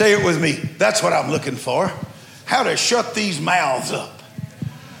 Say it with me. That's what I'm looking for. How to shut these mouths up.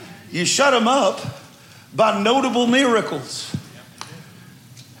 You shut them up by notable miracles.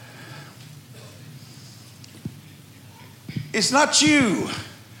 It's not you.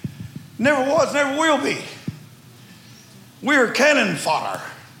 Never was, never will be. We are cannon fodder.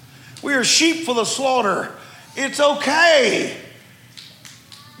 We are sheep for the slaughter. It's okay.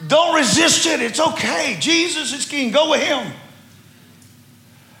 Don't resist it. It's okay. Jesus is king. Go with him.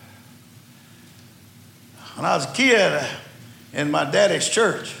 When I was a kid in my daddy's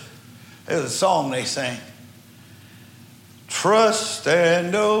church, there was a song they sang. Trust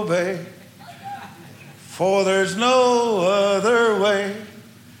and obey, for there's no other way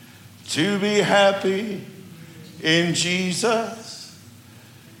to be happy in Jesus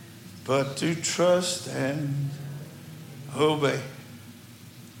but to trust and obey.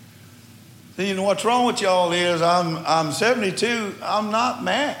 So you know what's wrong with y'all is I'm 72. I'm not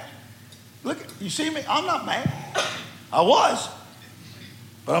mad. Look, you see me? I'm not mad. I was,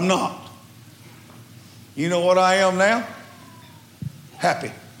 but I'm not. You know what I am now?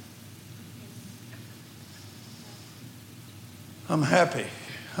 Happy. I'm happy.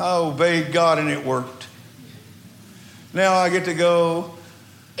 I obeyed God and it worked. Now I get to go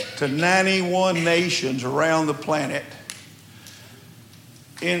to 91 nations around the planet.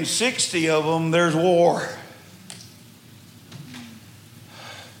 In 60 of them, there's war.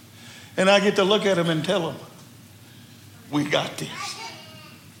 And I get to look at them and tell them, we got this.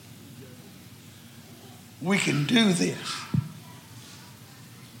 We can do this.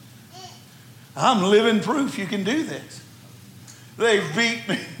 I'm living proof you can do this. They beat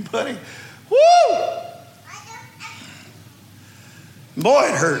me, buddy. Woo! Boy,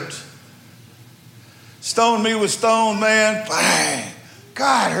 it hurts. Stone me with stone, man. Bang.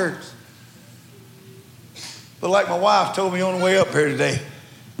 God, it hurts. But like my wife told me on the way up here today,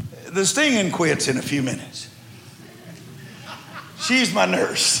 the stinging quits in a few minutes. She's my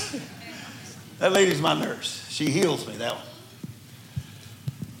nurse. That lady's my nurse. She heals me, that one.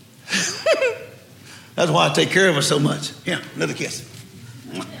 That's why I take care of her so much. Yeah, another kiss.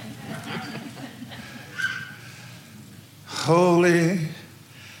 Holy,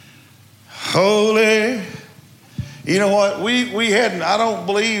 holy. You know what? We hadn't, I don't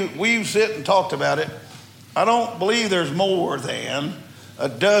believe, we've sit and talked about it. I don't believe there's more than a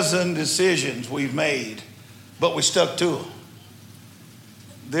dozen decisions we've made, but we stuck to them.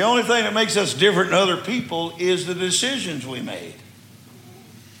 The only thing that makes us different than other people is the decisions we made.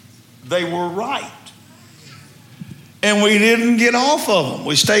 They were right. And we didn't get off of them.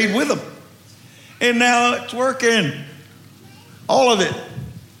 We stayed with them. And now it's working. All of it.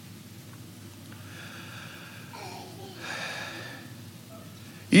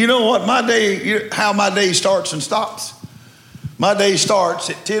 You know what how my day starts and stops? My day starts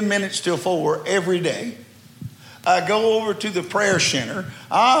at 10 minutes till 4 every day. I go over to the prayer center.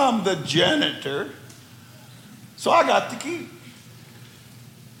 I'm the janitor. So I got the key.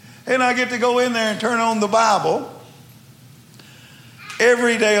 And I get to go in there and turn on the Bible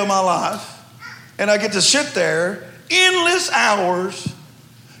every day of my life. And I get to sit there endless hours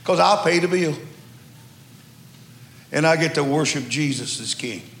because I'll pay the bill. And I get to worship Jesus as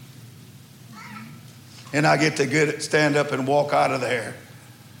King. And I get to stand up and walk out of there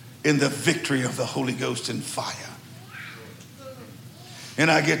in the victory of the Holy Ghost and fire. And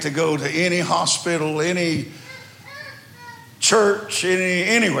I get to go to any hospital, any church,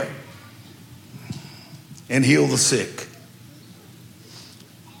 anywhere, and heal the sick.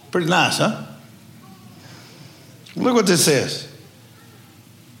 Pretty nice, huh? Look what this says.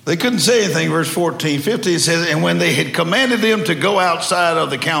 They couldn't say anything, verse 14. 15 says, and when they had commanded them to go outside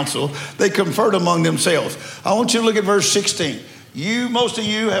of the council, they conferred among themselves. I want you to look at verse 16. Most of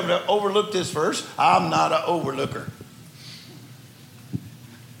you have overlooked this verse. I'm not an overlooker.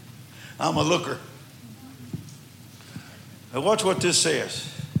 I'm a looker. Now watch what this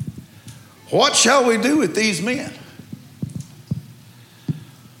says. What shall we do with these men?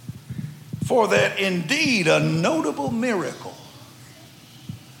 For that indeed a notable miracle.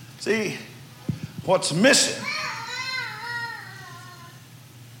 See, what's missing?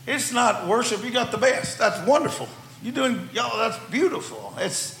 It's not worship. You got the best. That's wonderful. You're doing, y'all, that's beautiful.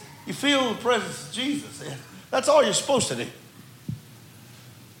 You feel the presence of Jesus. That's all you're supposed to do.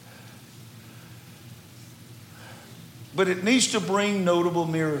 But it needs to bring notable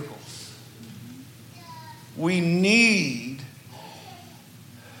miracles. We need.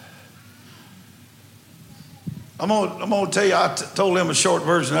 I'm going to tell you, I told him a short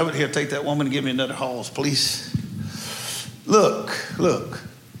version of it. Here, take that woman and give me another Halls, please. Look.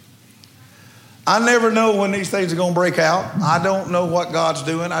 I never know when these things are going to break out. I don't know what God's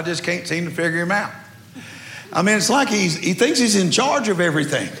doing. I just can't seem to figure him out. I mean, it's like he thinks he's in charge of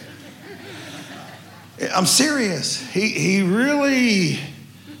everything. I'm serious. He's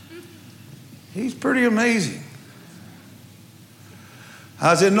pretty amazing.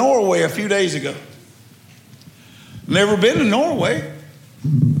 I was in Norway a few days ago. Never been to Norway.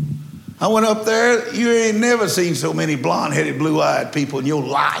 I went up there. You ain't never seen so many blonde-headed, blue-eyed people in your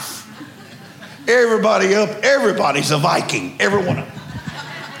life. Everybody's a Viking. Every one of them.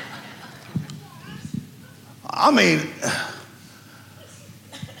 I mean,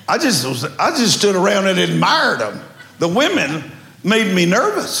 I just stood around and admired them. The women made me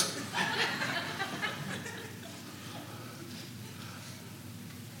nervous.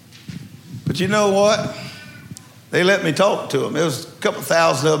 But you know what? They let me talk to them. There was a couple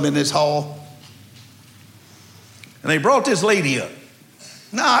thousand of them in this hall. And they brought this lady up.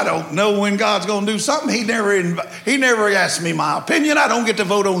 Now, I don't know when God's going to do something. He never asked me my opinion. I don't get to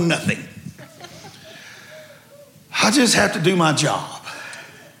vote on nothing. I just have to do my job.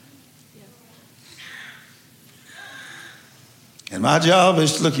 And my job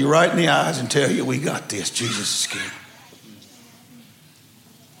is to look you right in the eyes and tell you, we got this. Jesus is King.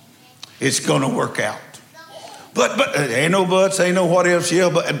 It's going to work out. But ain't no buts, ain't no what else. Yeah,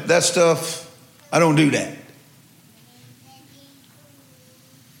 but that stuff, I don't do that.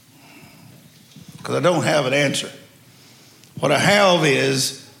 Because I don't have an answer. What I have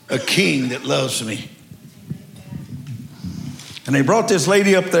is a king that loves me. And they brought this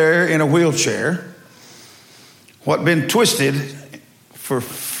lady up there in a wheelchair, what been twisted for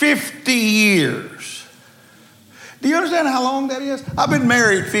 50 years. Do you understand how long that is? I've been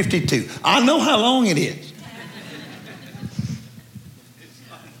married 52. I know how long it is.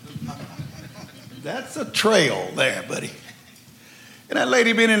 That's a trail there, buddy. And that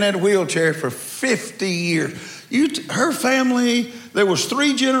lady been in that wheelchair for 50 years. Her family, there was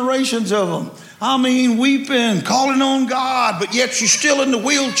 3 generations of them. I mean, weeping, calling on God, but yet she's still in the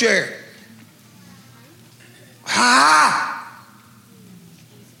wheelchair.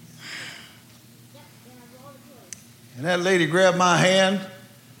 And that lady grabbed my hand.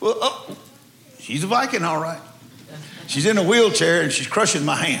 Well, oh, she's a Viking, all right. She's in a wheelchair and she's crushing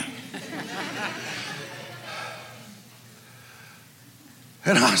my hand.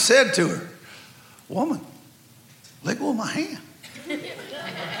 And I said to her, woman, let go of my hand.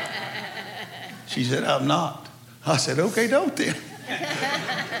 She said, I'm not. I said, okay, don't then.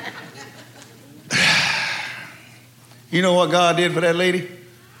 You know what God did for that lady?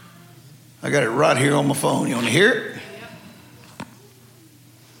 I got it right here on my phone. You want to hear it?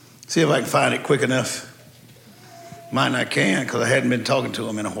 See if I can find it quick enough. Might not can because I hadn't been talking to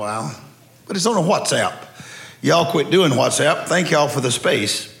him in a while. But it's on a WhatsApp. Y'all quit doing WhatsApp. Thank y'all for the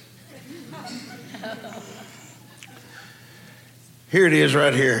space. Here it is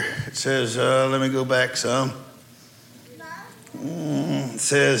right here. It says, let me go back some. It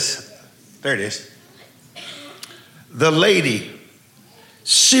says, there it is. The lady,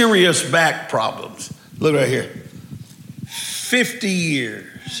 serious back problems. Look right here. 50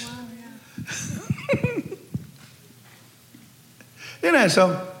 years. Isn't that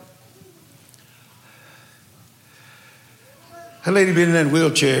something? That lady been in that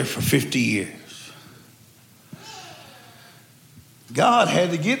wheelchair for 50 years. God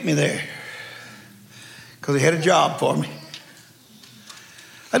had to get me there because he had a job for me.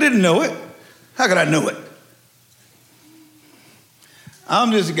 I didn't know it. How could I know it?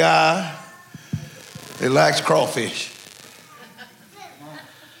 I'm just a guy that likes crawfish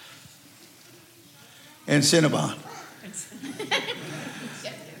and Cinnabon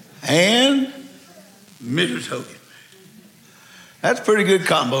and Mrs. Hogan. That's a pretty good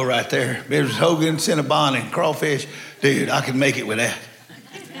combo right there. Mrs. Hogan, Cinnabon, and crawfish. Dude, I could make it with that.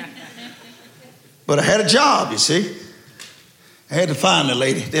 But I had a job, you see. I had to find the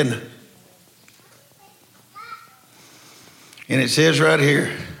lady, didn't I? And it says right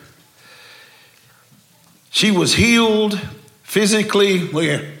here, she was healed physically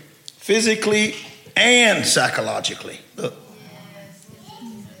and psychologically. Look.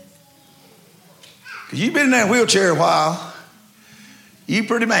 Because you've been in that wheelchair a while. You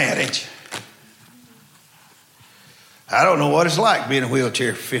pretty mad, ain't you? I don't know what it's like being in a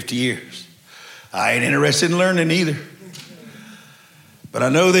wheelchair for 50 years. I ain't interested in learning either. But I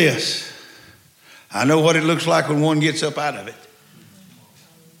know this. I know what it looks like when one gets up out of it.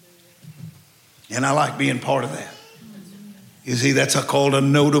 And I like being part of that. You see, that's called a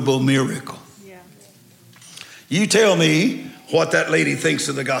notable miracle. Yeah. You tell me what that lady thinks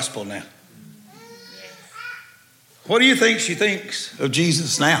of the gospel now. What do you think she thinks of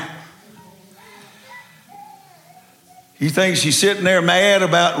Jesus now? You think she's sitting there mad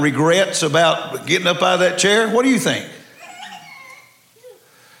about regrets about getting up out of that chair? What do you think?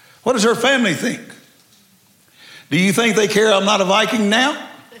 What does her family think? Do you think they care I'm not a Viking now?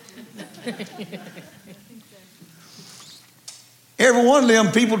 Every one of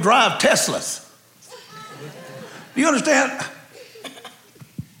them people drive Teslas. Do you understand?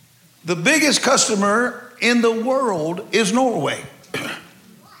 The biggest customer in the world is Norway.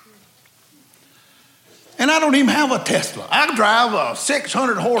 And I don't even have a Tesla. I drive a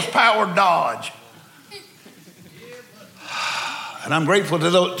 600 horsepower Dodge. And I'm grateful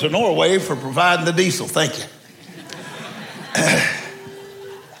to Norway for providing the diesel. Thank you.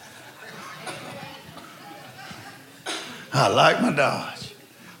 I like my Dodge.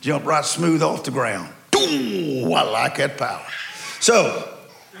 Jump right smooth off the ground. Ooh, I like that power. So,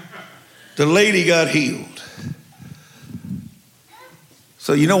 the lady got healed.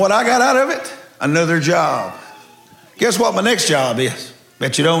 So you know what I got out of it? Another job. Guess what my next job is?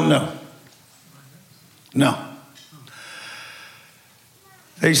 Bet you don't know. No.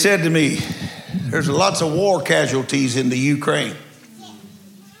 They said to me, there's lots of war casualties in the Ukraine.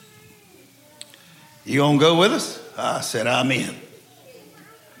 You gonna go with us? I said, I'm in.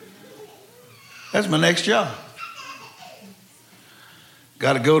 That's my next job.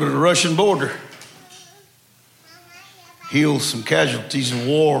 Got to go to the Russian border. Heal some casualties of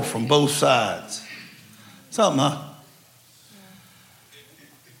war from both sides. Something, huh?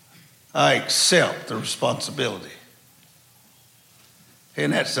 I accept the responsibility.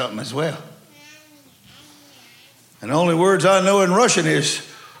 Isn't that something as well? And the only words I know in Russian is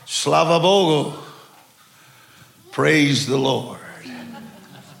Slava Bogu. Praise the Lord.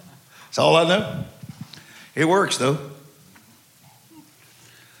 That's all I know. It works though.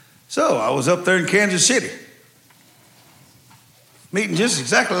 So I was up there in Kansas City, meeting just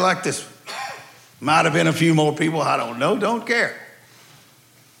exactly like this one. Might have been a few more people, I don't know, don't care.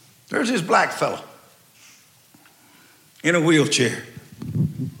 There's this black fella in a wheelchair.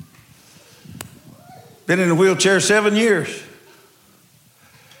 Been in a wheelchair 7 years.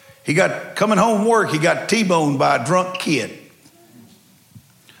 He got, coming home from work, he got T-boned by a drunk kid.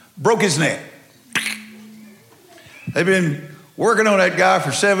 Broke his neck. They've been working on that guy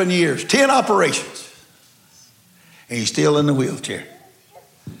for 7 years, 10 operations. And he's still in the wheelchair.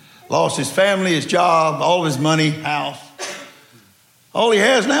 Lost his family, his job, all of his money, house. All he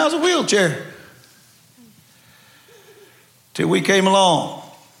has now is a wheelchair. Till we came along.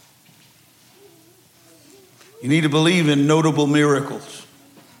 You need to believe in notable miracles.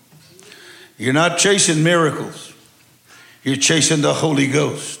 You're not chasing miracles. You're chasing the Holy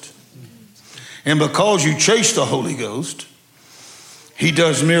Ghost. And because you chase the Holy Ghost, He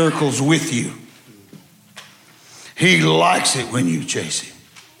does miracles with you. He likes it when you chase Him.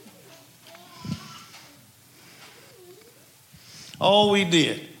 All we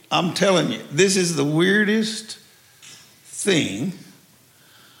did, I'm telling you, this is the weirdest thing.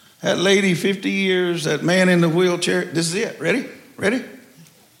 That lady, 50 years, that man in the wheelchair, this is it. Ready? Ready?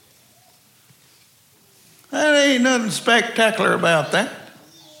 That ain't nothing spectacular about that.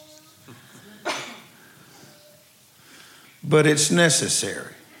 But it's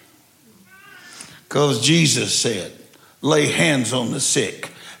necessary. Because Jesus said, lay hands on the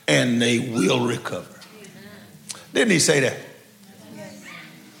sick and they will recover. Didn't He say that?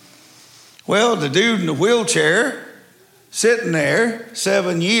 Well, the dude in the wheelchair, sitting there,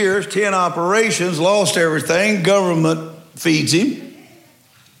 7 years, 10 operations, lost everything, government feeds him.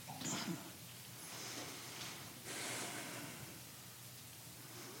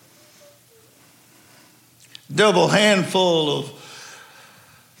 Double handful of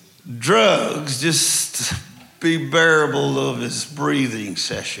drugs just to be bearable of his breathing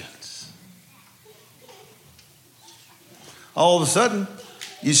sessions. All of a sudden,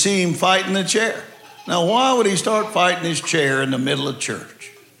 you see him fighting the chair. Now, why would he start fighting his chair in the middle of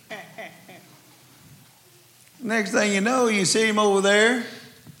church? Next thing you know, you see him over there.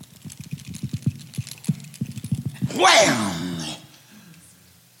 Wham!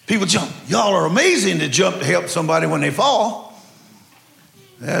 People jump. Y'all are amazing to jump to help somebody when they fall.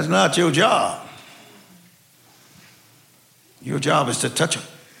 That's not your job. Your job is to touch them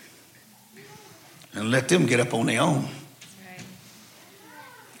and let them get up on their own.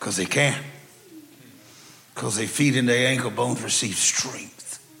 Because they can. Because they feet in their ankle bones receive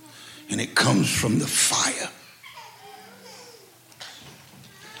strength. And it comes from the fire.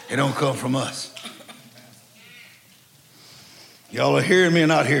 It don't come from us. Y'all are hearing me or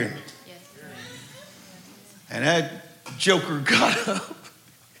not hearing me? Yes. And that joker got up,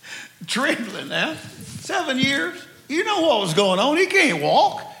 trembling now. 7 years. You know what was going on. He can't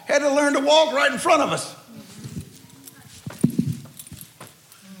walk. Had to learn to walk right in front of us.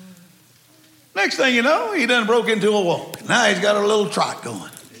 Next thing you know, he done broke into a walk. Now he's got a little trot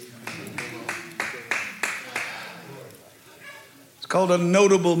going. It's called a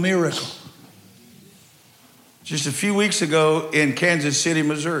notable miracle. Just a few weeks ago in Kansas City,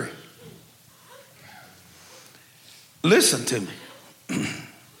 Missouri. Listen to me.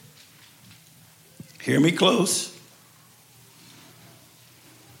 Hear me close.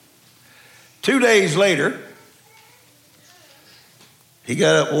 2 days later, he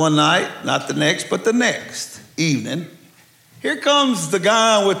got up one night, not the next, but the next evening. Here comes the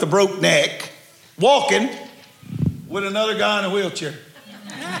guy with the broke neck, walking with another guy in a wheelchair.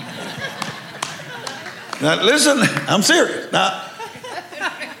 Now, listen, I'm serious. Now,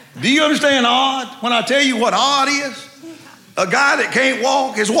 do you understand odd when I tell you what odd is? A guy that can't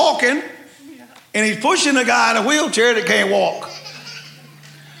walk is walking, and he's pushing a guy in a wheelchair that can't walk.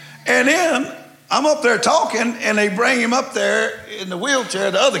 And then I'm up there talking, and they bring him up there in the wheelchair,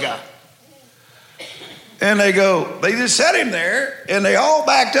 the other guy. And they just set him there, and they all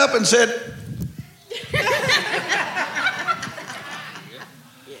backed up and said,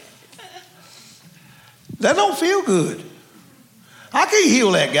 that don't feel good. I can't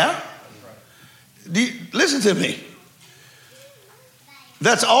heal that guy. Listen to me.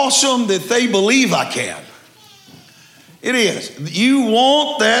 That's awesome that they believe I can. It is. You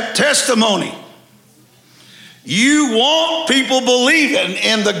want that testimony. You want people believing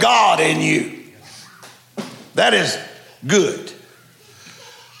in the God in you. That is good.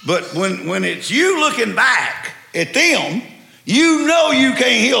 But when it's you looking back at them, you know you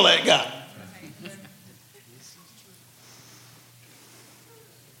can't heal that guy.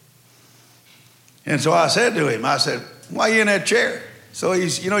 And so I said to him, I said, why are you in that chair? So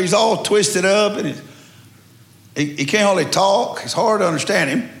he's all twisted up, and he can't hardly talk. It's hard to understand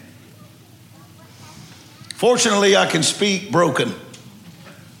him. Fortunately, I can speak broken,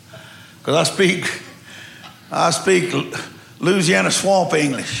 because I speak Louisiana swamp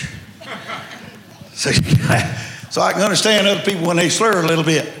English. So I can understand other people when they slur a little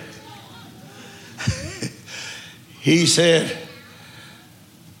bit. He said,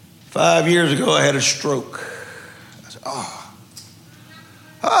 5 years ago I had a stroke. I said, oh.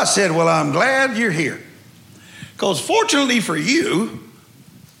 I said, well, I'm glad you're here. Because fortunately for you,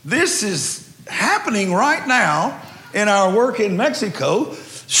 this is happening right now in our work in Mexico.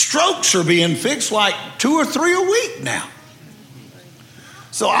 Strokes are being fixed like 2 or 3 a week now.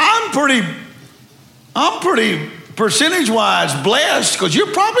 So I'm pretty percentage-wise blessed, because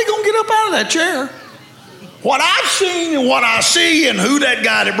you're probably going to get up out of that chair. What I've seen and what I see and who that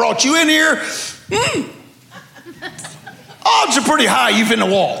guy that brought you in here, odds are pretty high you finna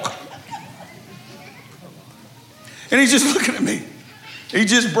walk. And he's just looking at me. He's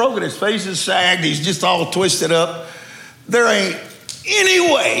just broken. His face is sagged. He's just all twisted up. There ain't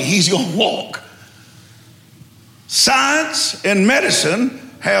any way he's going to walk. Science and medicine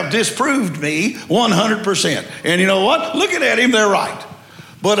have disproved me 100%. And you know what? Looking at him, they're right.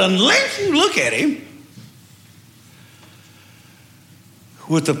 But unless you look at him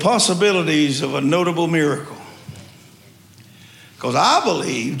with the possibilities of a notable miracle, because I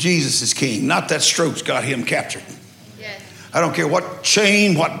believe Jesus is king, not that stroke's got him captured. Yes. I don't care what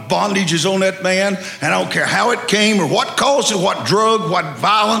chain, what bondage is on that man, and I don't care how it came or what caused it, what drug, what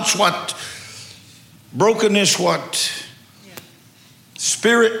violence, what brokenness, what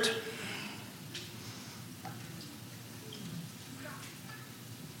spirit.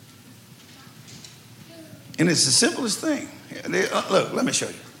 And it's the simplest thing. Look, let me show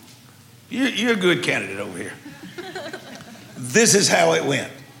you. You're a good candidate over here. This is how it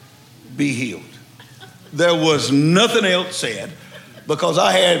went. Be healed. There was nothing else said, because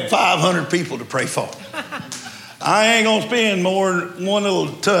I had 500 people to pray for. I ain't going to spend more than one little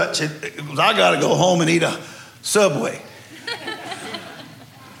touch, because I got to go home and eat a Subway.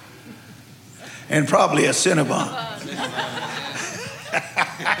 And probably a Cinnabon.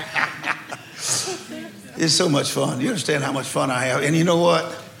 It's so much fun. You understand how much fun I have? And you know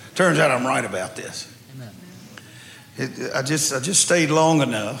what? Turns out I'm right about this. I just stayed long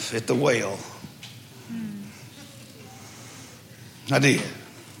enough at the well. I did.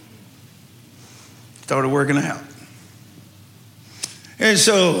 Started working out. And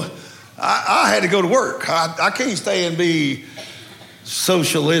so I had to go to work. I can't stay and be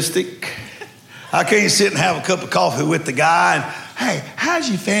socialistic. I can't sit and have a cup of coffee with the guy and, hey, how's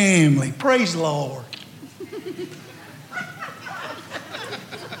your family? Praise the Lord.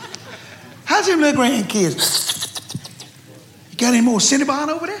 How's them little grandkids? You got any more Cinnabon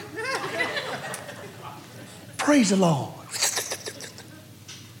over there? Praise the Lord.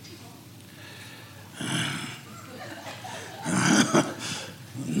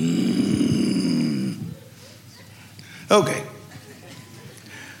 Okay.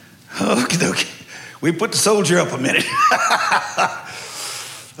 Okie dokie. We put the soldier up a minute.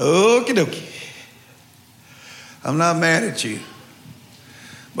 Okie dokie. I'm not mad at you,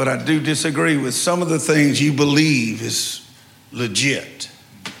 but I do disagree with some of the things you believe is legit.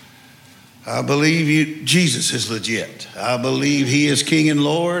 I believe Jesus is legit. I believe he is King and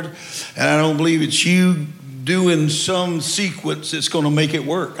Lord, and I don't believe it's you doing some sequence that's going to make it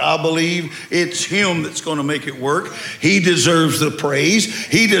work. I believe it's him that's going to make it work. He deserves the praise.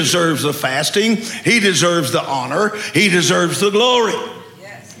 He deserves the fasting. He deserves the honor. He deserves the glory.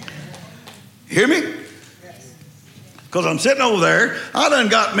 Yes. Hear me? Yes. Because I'm sitting over there. I done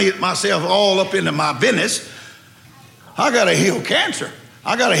got myself all up into my business. I got to heal cancer.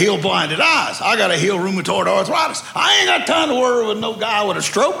 I got to heal blinded eyes. I got to heal rheumatoid arthritis. I ain't got time to worry with no guy with a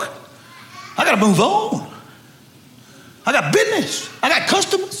stroke. I got to move on. I got business. I got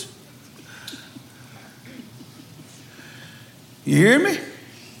customers. You hear me?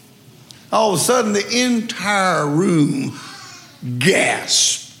 All of a sudden, the entire room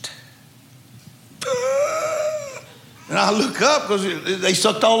gasped. And I look up because they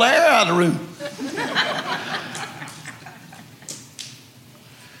sucked all the air out of the room.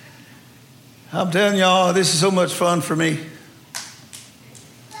 I'm telling y'all, this is so much fun for me.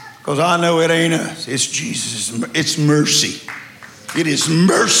 Because I know it ain't us. It's Jesus. It's mercy. It is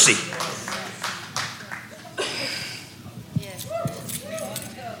mercy.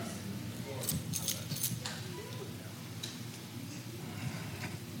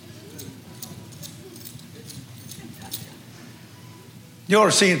 You ought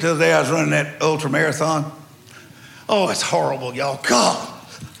to see it the other day I was running that ultra marathon. Oh, it's horrible, y'all. God.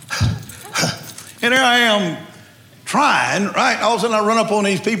 And there I am trying, right? All of a sudden I run up on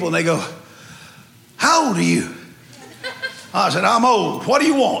these people and they go, how old are you? I said, I'm old. What do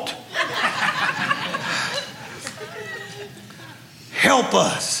you want? Help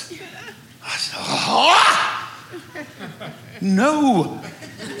us. I said, no.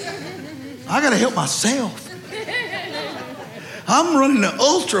 I got to help myself. I'm running the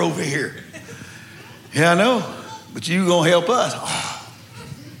ultra over here. Yeah, I know, but you going to help us. Oh.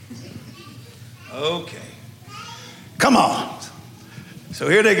 Okay. Come on. So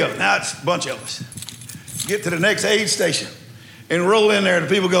here they go. Now it's a bunch of us. Get to the next aid station and roll in there and the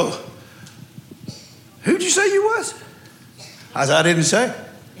people go, who'd you say you was? I said, I didn't say.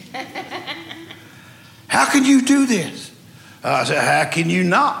 How can you do this? I said, how can you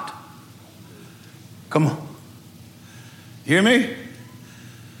not? Come on. You hear me?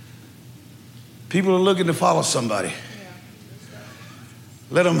 People are looking to follow somebody.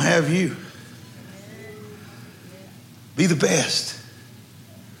 Let them have you. Be the best.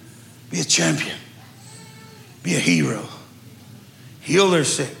 Be a champion. Be a hero. Heal their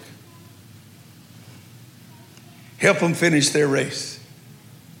sick. Help them finish their race.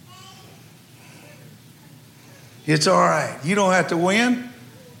 It's all right. You don't have to win.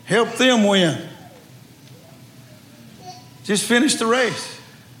 Help them win. Just finish the race.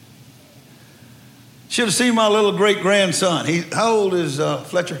 Should have seen my little great-grandson. How old is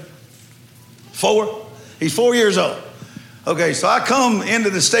Fletcher? 4? He's 4 years old. Okay, so I come into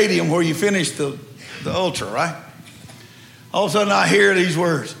the stadium where you finish the ultra, right? All of a sudden I hear these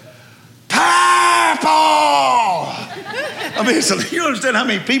words. Purple! I mean, so you understand how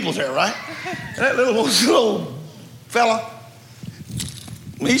many people's there, right? That little fella,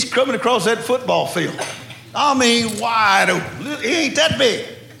 he's coming across that football field. I mean, wide open. He ain't that big.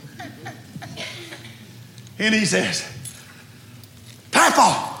 And he says,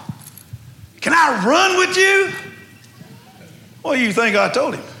 Papa, can I run with you? What do you think I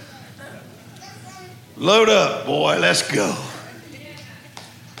told him? Load up, boy, let's go.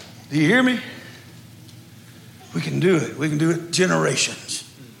 Do you hear me? We can do it. We can do it generations.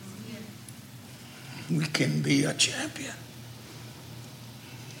 We can be a champion.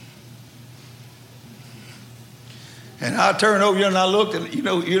 And I turned over here and I looked, and you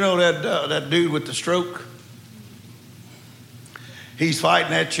know that dude with the stroke? He's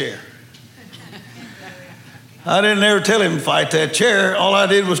fighting that chair. I didn't ever tell him to fight that chair. All I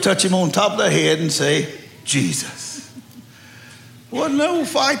did was touch him on top of the head and say, Jesus. Wasn't no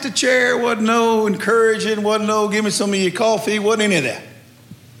fight the chair, wasn't no encouraging, wasn't no give me some of your coffee, wasn't any of that.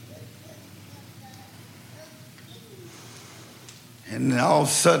 And all of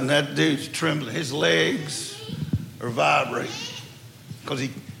a sudden that dude's trembling. His legs are vibrating because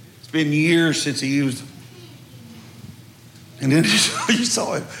it's been years since he used them. And then you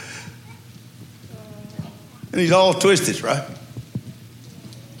saw him. And he's all twisted, right?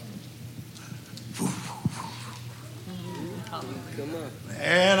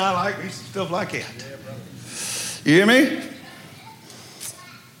 And I like stuff like that. You hear me?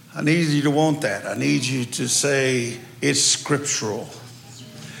 I need you to want that. I need you to say it's scriptural.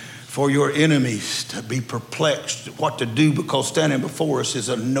 For your enemies to be perplexed what to do because standing before us is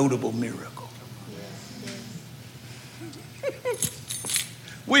a notable miracle.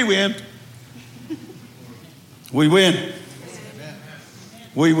 We win. We win.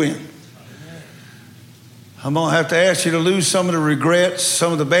 We win. I'm going to have to ask you to lose some of the regrets,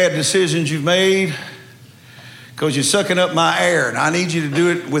 some of the bad decisions you've made, because you're sucking up my air, and I need you to do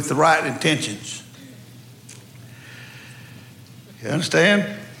it with the right intentions. You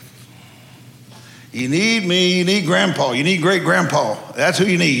understand? You need me, you need grandpa, you need great grandpa. That's who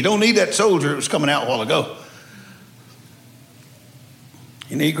you need. You don't need that soldier that was coming out a while ago.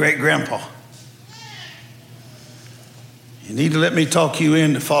 You need great grandpa. You need to let me talk you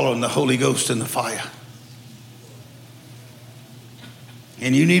into following the Holy Ghost in the fire.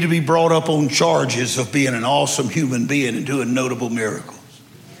 And you need to be brought up on charges of being an awesome human being and doing notable miracles.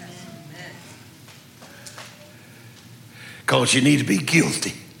 Because you need to be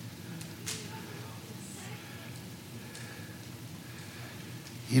guilty.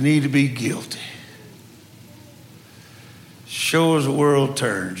 You need to be guilty. Show as the world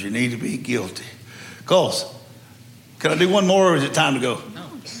turns. You need to be guilty. Because, can I do one more or is it time to go? No.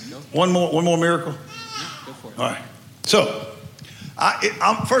 One more miracle? No, go for it. All right. So,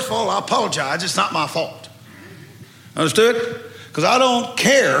 first of all, I apologize. It's not my fault. Understood? Because I don't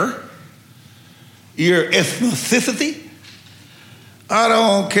care your ethnicity. I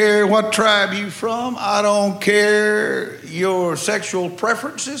don't care what tribe you're from. I don't care your sexual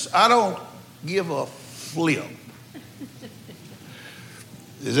preferences. I don't give a flip.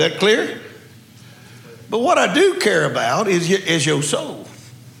 Is that clear? But what I do care about is your soul.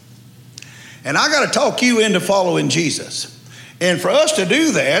 And I got to talk you into following Jesus. And for us to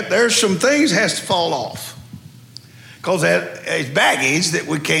do that, there's some things has to fall off. Because it's baggage that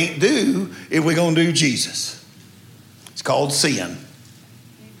we can't do if we're going to do Jesus. It's called sin.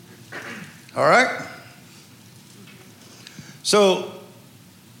 All right? So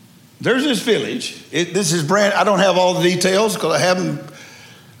there's this village. This is I don't have all the details because I haven't.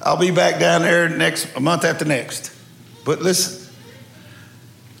 I'll be back down there a month after next. But listen.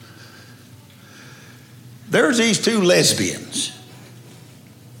 There's these two lesbians.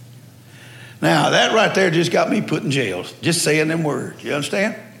 Now, that right there just got me put in jail. Just saying them words. You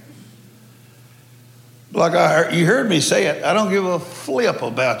understand? Like you heard me say it, I don't give a flip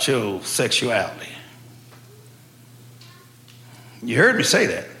about your sexuality. You heard me say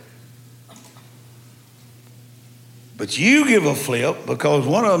that. But you give a flip because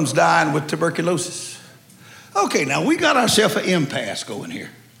one of them's dying with tuberculosis. Okay, now we got ourselves an impasse going here.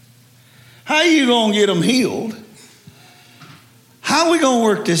 How are you going to get them healed? How are we going to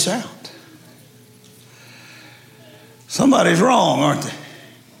work this out? Somebody's wrong, aren't they?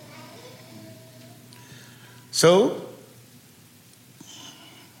 So,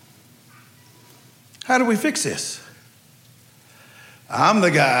 how do we fix this? I'm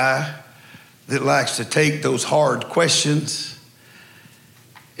the guy that likes to take those hard questions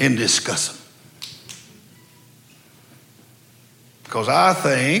and discuss them. Because I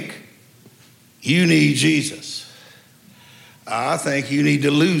think you need Jesus. I think you need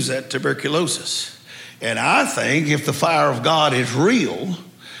to lose that tuberculosis. And I think if the fire of God is real,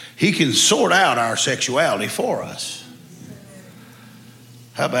 he can sort out our sexuality for us.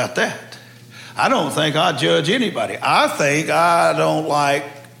 How about that? I don't think I judge anybody. I think I don't like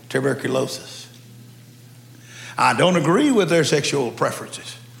tuberculosis. I don't agree with their sexual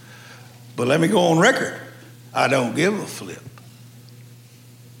preferences. But let me go on record. I don't give a flip.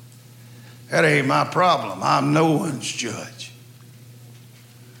 That ain't my problem. I'm no one's judge.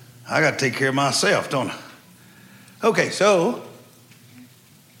 I got to take care of myself, don't I? Okay, so,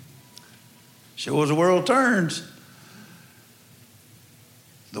 sure as the world turns,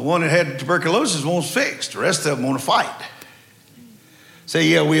 the one that had tuberculosis wants fixed. The rest of them want to fight. Say,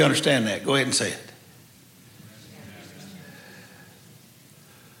 yeah, we understand that. Go ahead and say it.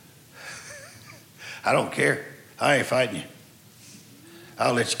 I don't care. I ain't fighting you.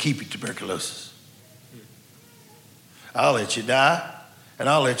 I'll let you keep your tuberculosis. I'll let you die, and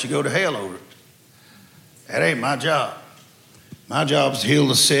I'll let you go to hell over it. That ain't my job. My job is to heal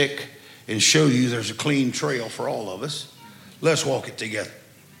the sick and show you there's a clean trail for all of us. Let's walk it together.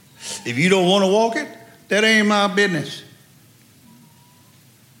 If you don't want to walk it, that ain't my business.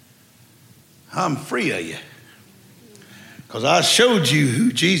 I'm free of you. Because I showed you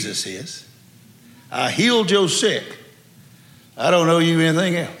who Jesus is. I healed your sick. I don't owe you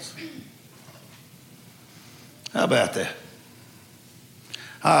anything else. How about that?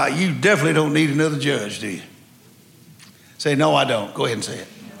 You definitely don't need another judge, do you? Say, no, I don't. Go ahead and say it.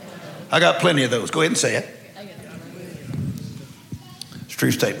 I got plenty of those. Go ahead and say it. It's a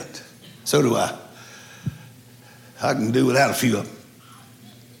true statement. So do I. I can do without a few of them.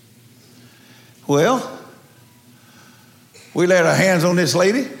 Well, we laid our hands on this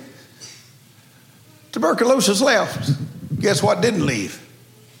lady. Tuberculosis left. Guess what didn't leave?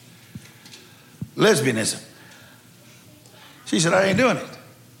 Lesbianism. She said, I ain't doing it.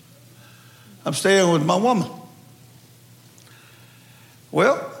 I'm staying with my woman.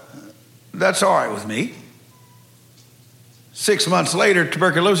 Well, that's all right with me. 6 months later,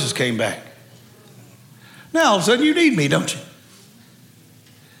 tuberculosis came back. Now, all of a sudden, you need me, don't you?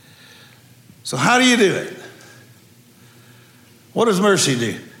 So how do you do it? What does mercy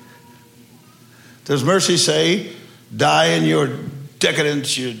do? Does mercy say, die in your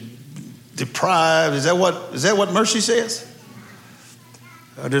decadence, you're deprived? Is that what mercy says?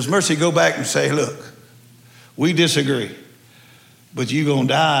 Or does mercy go back and say, look, we disagree, but you're going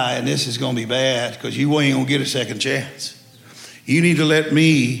to die and this is going to be bad because you ain't going to get a second chance. You need to let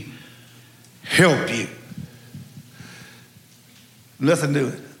me help you. Nothing to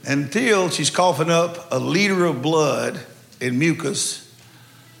it. Until she's coughing up a liter of blood in mucus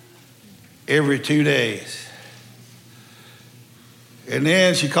every 2 days. And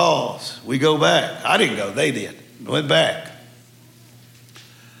then she calls. We go back. I didn't go. They did. Went back.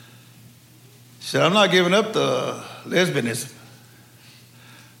 She said, I'm not giving up the lesbianism.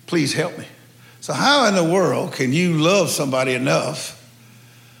 Please help me. So how in the world can you love somebody enough?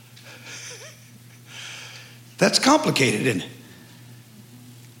 That's complicated, isn't it?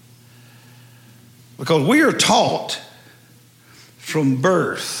 Because we are taught from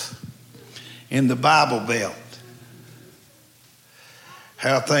birth in the Bible Belt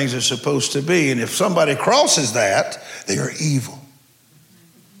how things are supposed to be. And if somebody crosses that, they are evil.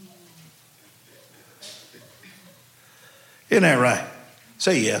 Isn't that right?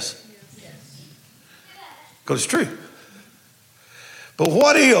 Say yes. Because it's true. But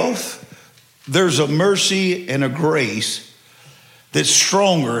what if there's a mercy and a grace that's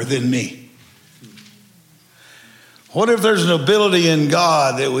stronger than me? What if there's an ability in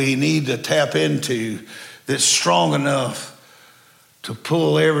God that we need to tap into that's strong enough to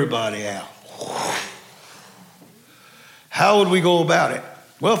pull everybody out? How would we go about it?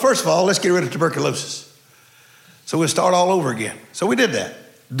 Well, first of all, let's get rid of tuberculosis. So we'll start all over again. So we did that.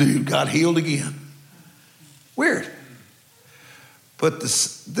 Dude got healed again. Weird. But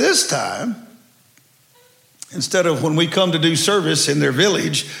this time, instead of when we come to do service in their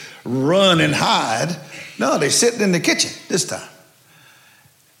village, run and hide, no, they're sitting in the kitchen this time.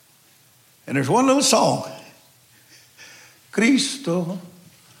 And there's one little song. Cristo,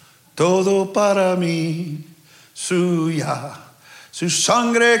 todo para mí, suya, su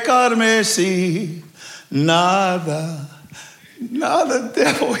sangre carmesí, nada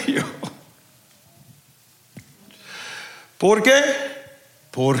debo yo. ¿Por qué?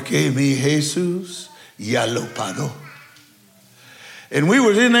 Porque mi Jesús ya lo pagó. And we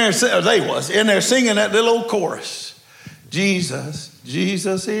was in there, or they was in there singing that little old chorus. Jesus,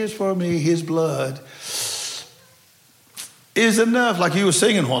 Jesus is for me, his blood is enough, like you were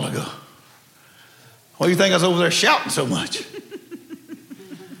singing a while ago. Why do you think I was over there shouting so much?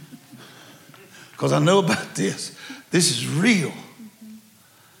 Because I know about this. This is real.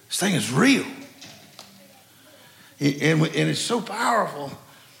 This thing is real. And it's so powerful.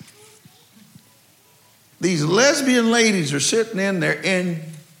 These lesbian ladies are sitting in there, and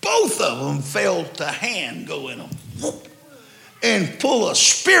both of them felt a hand go in them and pull a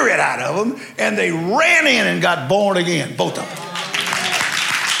spirit out of them, and they ran in and got born again, both of them.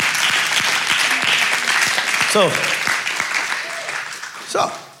 So,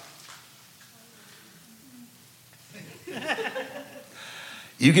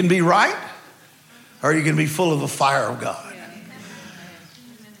 you can be right, or you can be full of the fire of God.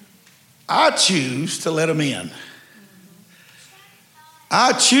 I choose to let them in.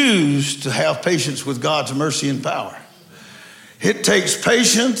 I choose to have patience with God's mercy and power. It takes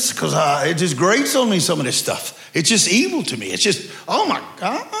patience because it just grates on me, some of this stuff. It's just evil to me. It's just, oh my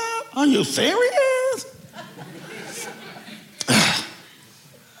God, are you serious?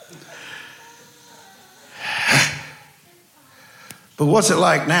 But what's it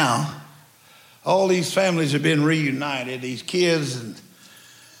like now? All these families have been reunited, these kids and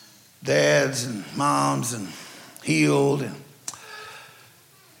dads and moms and healed. And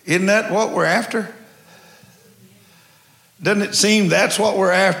isn't that what we're after? Doesn't it seem that's what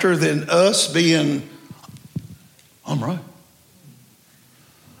we're after than us being, I'm right?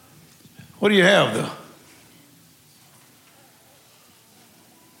 What do you have though?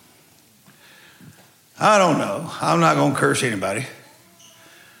 I don't know. I'm not going to curse anybody.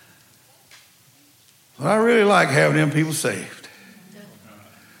 But I really like having them people saved.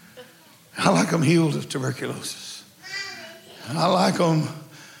 I like them healed of tuberculosis. I like them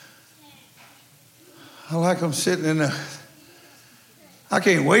sitting in the, I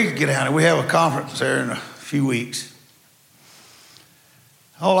can't wait to get out there. We have a conference there in a few weeks.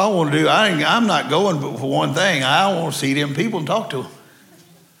 All I want to do, I'm not going but for one thing. I want to see them people and talk to them.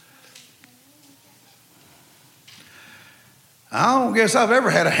 I don't guess I've ever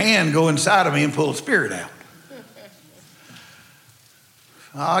had a hand go inside of me and pull a spirit out.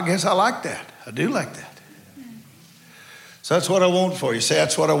 I guess I like that. I do like that. So that's what I want for you. Say,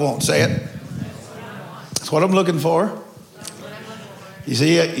 that's what I want. Say it. That's what I'm looking for. You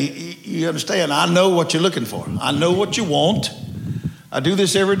see, you understand. I know what you're looking for. I know what you want. I do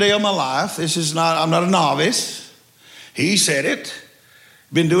this every day of my life. I'm not a novice. He said it.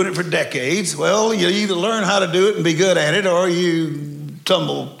 Been doing it for decades. Well, you either learn how to do it and be good at it, or you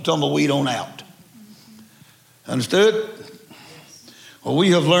tumbleweed on out. Understood? Well,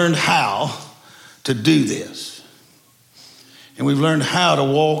 we have learned how to do this. And we've learned how to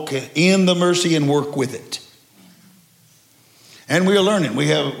walk in the mercy and work with it. And we are learning.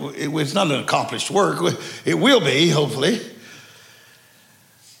 It's not an accomplished work. It will be, hopefully,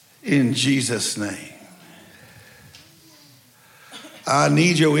 in Jesus' name. I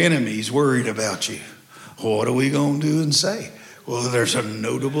need your enemies worried about you. What are we going to do and say? Well, there's a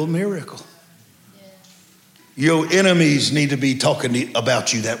notable miracle. Your enemies need to be talking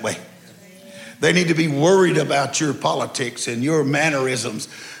about you that way. They need to be worried about your politics and your mannerisms.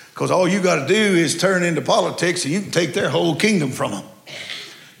 Because all you got to do is turn into politics and you can take their whole kingdom from them.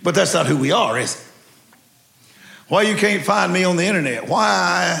 But that's not who we are, is it? Why you can't find me on the internet?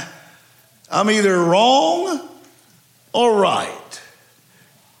 Why I'm either wrong or right.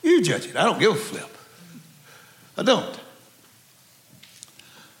 You judge it. I don't give a flip. I don't.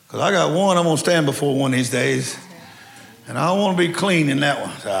 Because I got one I'm going to stand before one of these days, and I want to be clean in that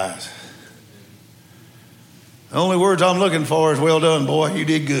one's eyes. The only words I'm looking for is, well done, boy, you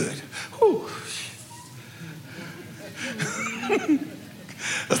did good. Whew.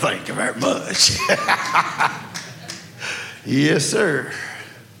 Thank you very much. Yes, sir.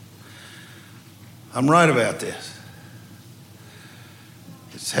 I'm right about this.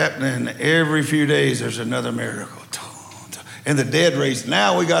 It's happening every few days. There's another miracle. And the dead raised.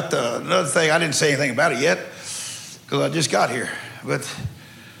 Now we got another thing. I didn't say anything about it yet because I just got here. But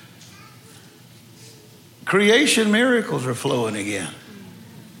creation miracles are flowing again.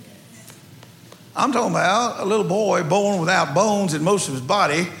 I'm talking about a little boy born without bones in most of his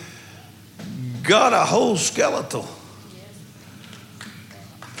body got a whole skeletal.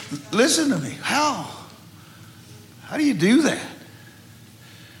 Listen to me. How do you do that?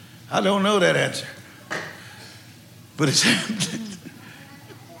 I don't know that answer. But it's happening.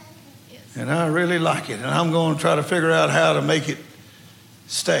 And I really like it. And I'm going to try to figure out how to make it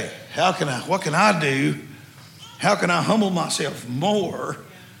stay. What can I do? How can I humble myself more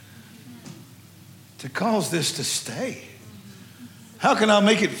to cause this to stay? How can I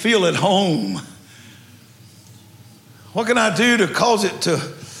make it feel at home? What can I do to cause it to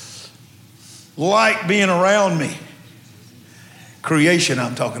like being around me? Creation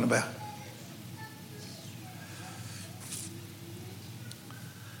I'm talking about.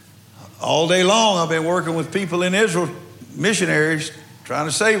 All day long I've been working with people in Israel, missionaries, trying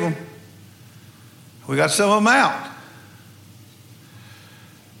to save them. We got some of them out.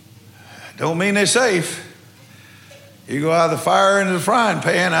 Don't mean they're safe. You go out of the fire into the frying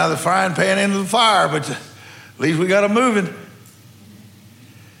pan, out of the frying pan into the fire, but at least we got them moving.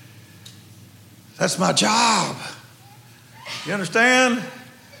 That's my job. You understand?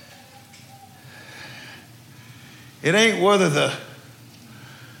 It ain't whether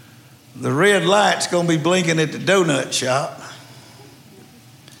the red light's going to be blinking at the donut shop,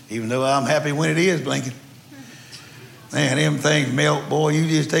 even though I'm happy when it is blinking. Man, them things melt, boy. You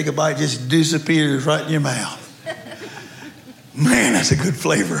just take a bite, it just disappears right in your mouth. Man, that's a good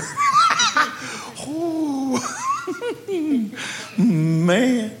flavor. Ooh.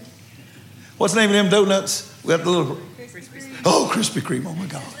 Man. What's the name of them donuts? We got the little... Krispy Kreme. Oh, my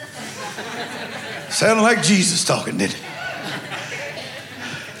God. Sounded like Jesus talking, didn't it?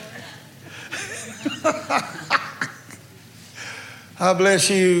 I bless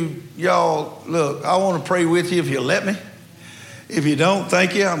you, y'all. Look, I want to pray with you if you'll let me. If you don't,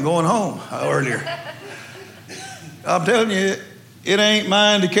 thank you. I'm going home earlier. I'm telling you, it ain't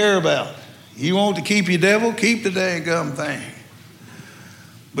mine to care about. You want to keep your devil, keep the daggum thing.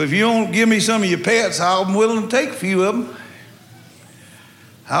 But if you don't give me some of your pets, I'm willing to take a few of them.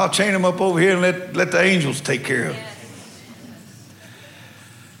 I'll chain them up over here and let the angels take care of them.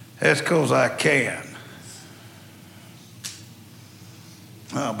 That's because I can.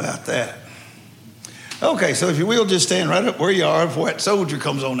 How about that? Okay, so if you will, just stand right up where you are before that soldier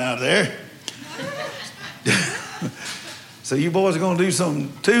comes on out of there. So you boys are going to do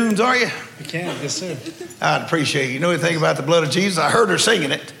some tunes, are you? We can, yes, sir. I'd appreciate it. You know anything about the blood of Jesus? I heard her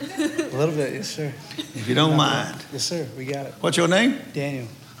singing it. A little bit, yes, sir. If you don't mind. Yes, sir, we got it. What's your name? Daniel.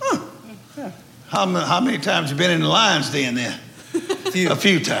 Huh. Yeah. How many times have you been in the lion's den then? A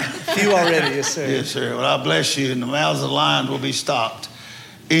few times. A few already, yes, sir. Yes, sir. Well, I bless you, and the mouths of the lions will be stopped.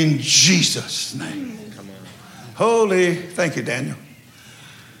 In Jesus' name. Come on. Holy, thank you, Daniel.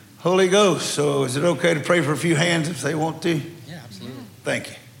 Holy Ghost. So is it okay to pray for a few hands if they want to? Yeah, absolutely. Thank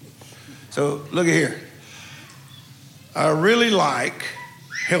you. So look at here. I really like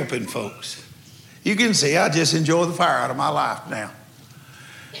helping folks. You can see I just enjoy the fire out of my life now.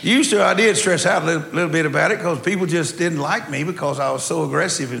 Used to, I did stress out a little bit about it because people just didn't like me because I was so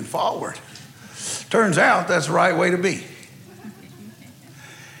aggressive and forward. Turns out that's the right way to be.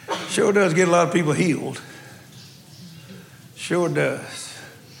 Sure does get a lot of people healed. Sure does.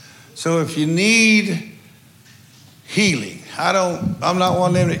 So if you need healing, I'm not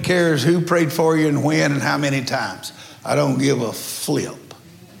one of them that cares who prayed for you and when and how many times. I don't give a flip.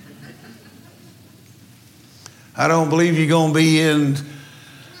 I don't believe you're going to be in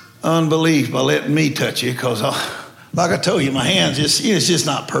unbelief by letting me touch you because, like I told you, my hands it's just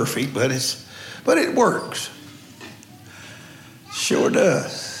not perfect, but it works. Sure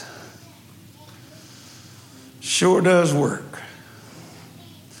does. Sure does work.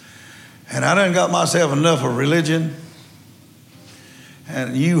 And I done got myself enough of religion,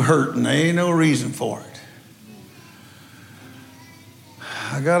 and you hurting. There ain't no reason for it.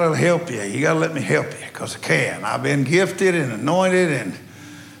 I got to help you. You got to let me help you because I can. I've been gifted and anointed and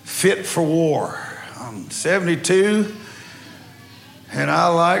fit for war. I'm 72, and I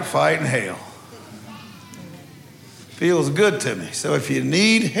like fighting hell. Feels good to me. So if you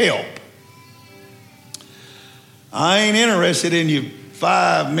need help, I ain't interested in your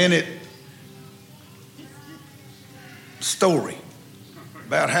 5-minute story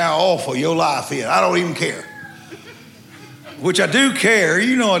about how awful your life is. I don't even care. Which I do care,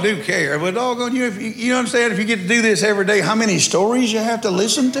 you know I do care, but doggone you, you understand if you get to do this every day, how many stories you have to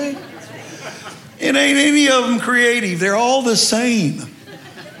listen to? It ain't any of them creative. They're all the same.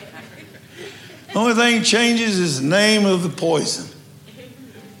 The only thing changes is the name of the poison.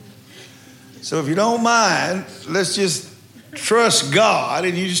 So if you don't mind, let's just trust God,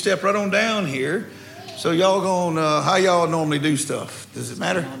 and you just step right on down here. So y'all gonna, how y'all normally do stuff? Does it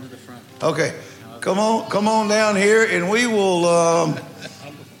matter? Okay. Come on down here, and we will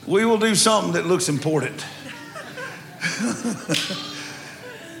do something that looks important.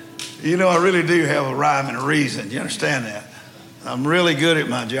 You know, I really do have a rhyme and a reason. You understand that? I'm really good at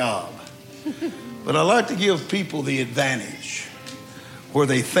my job. But I like to give people the advantage where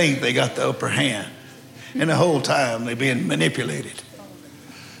they think they got the upper hand. And the whole time they're being manipulated.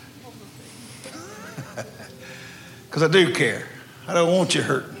 Because I do care. I don't want you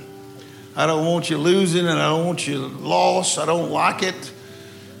hurting. I don't want you losing, and I don't want you lost. I don't like it.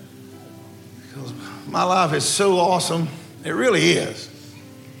 Because my life is so awesome. It really is.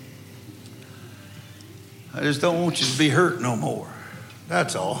 I just don't want you to be hurt no more.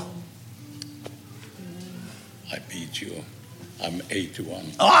 That's all. I beat you. I'm 81.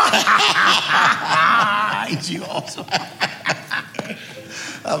 Ain't you awesome?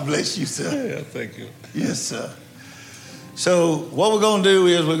 I bless you, sir. Yeah, thank you. Yes, sir. So what we're going to do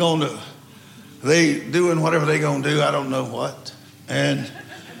is we're going to, they doing whatever they're going to do, I don't know what. And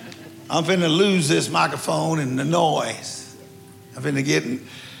I'm finna lose this microphone and the noise. I'm finna get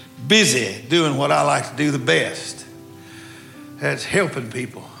busy doing what I like to do the best. That's helping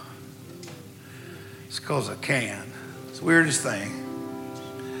people. It's because I can. It's the weirdest thing.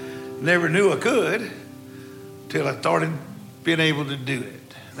 Never knew I could until I started being able to do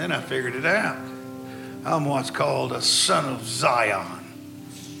it. Then I figured it out. I'm what's called a son of Zion.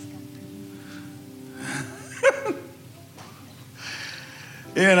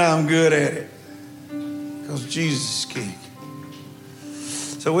 And I'm good at it because Jesus is king.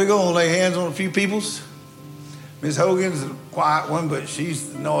 So we're going to lay hands on a few peoples. Miss Hogan's the quiet one, but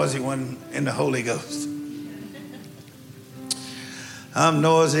she's the noisy one in the Holy Ghost. I'm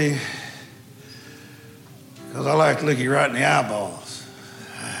noisy because I like to look you right in the eyeballs.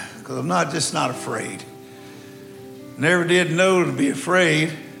 Because I'm not afraid. Never did know to be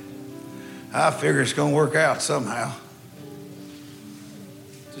afraid. I figure it's going to work out somehow.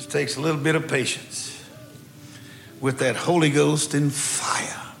 Just takes a little bit of patience with that Holy Ghost and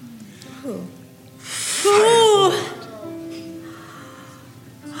fire. Ooh. Fire.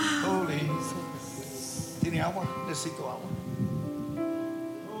 Holy. Tiene agua? Necesito agua.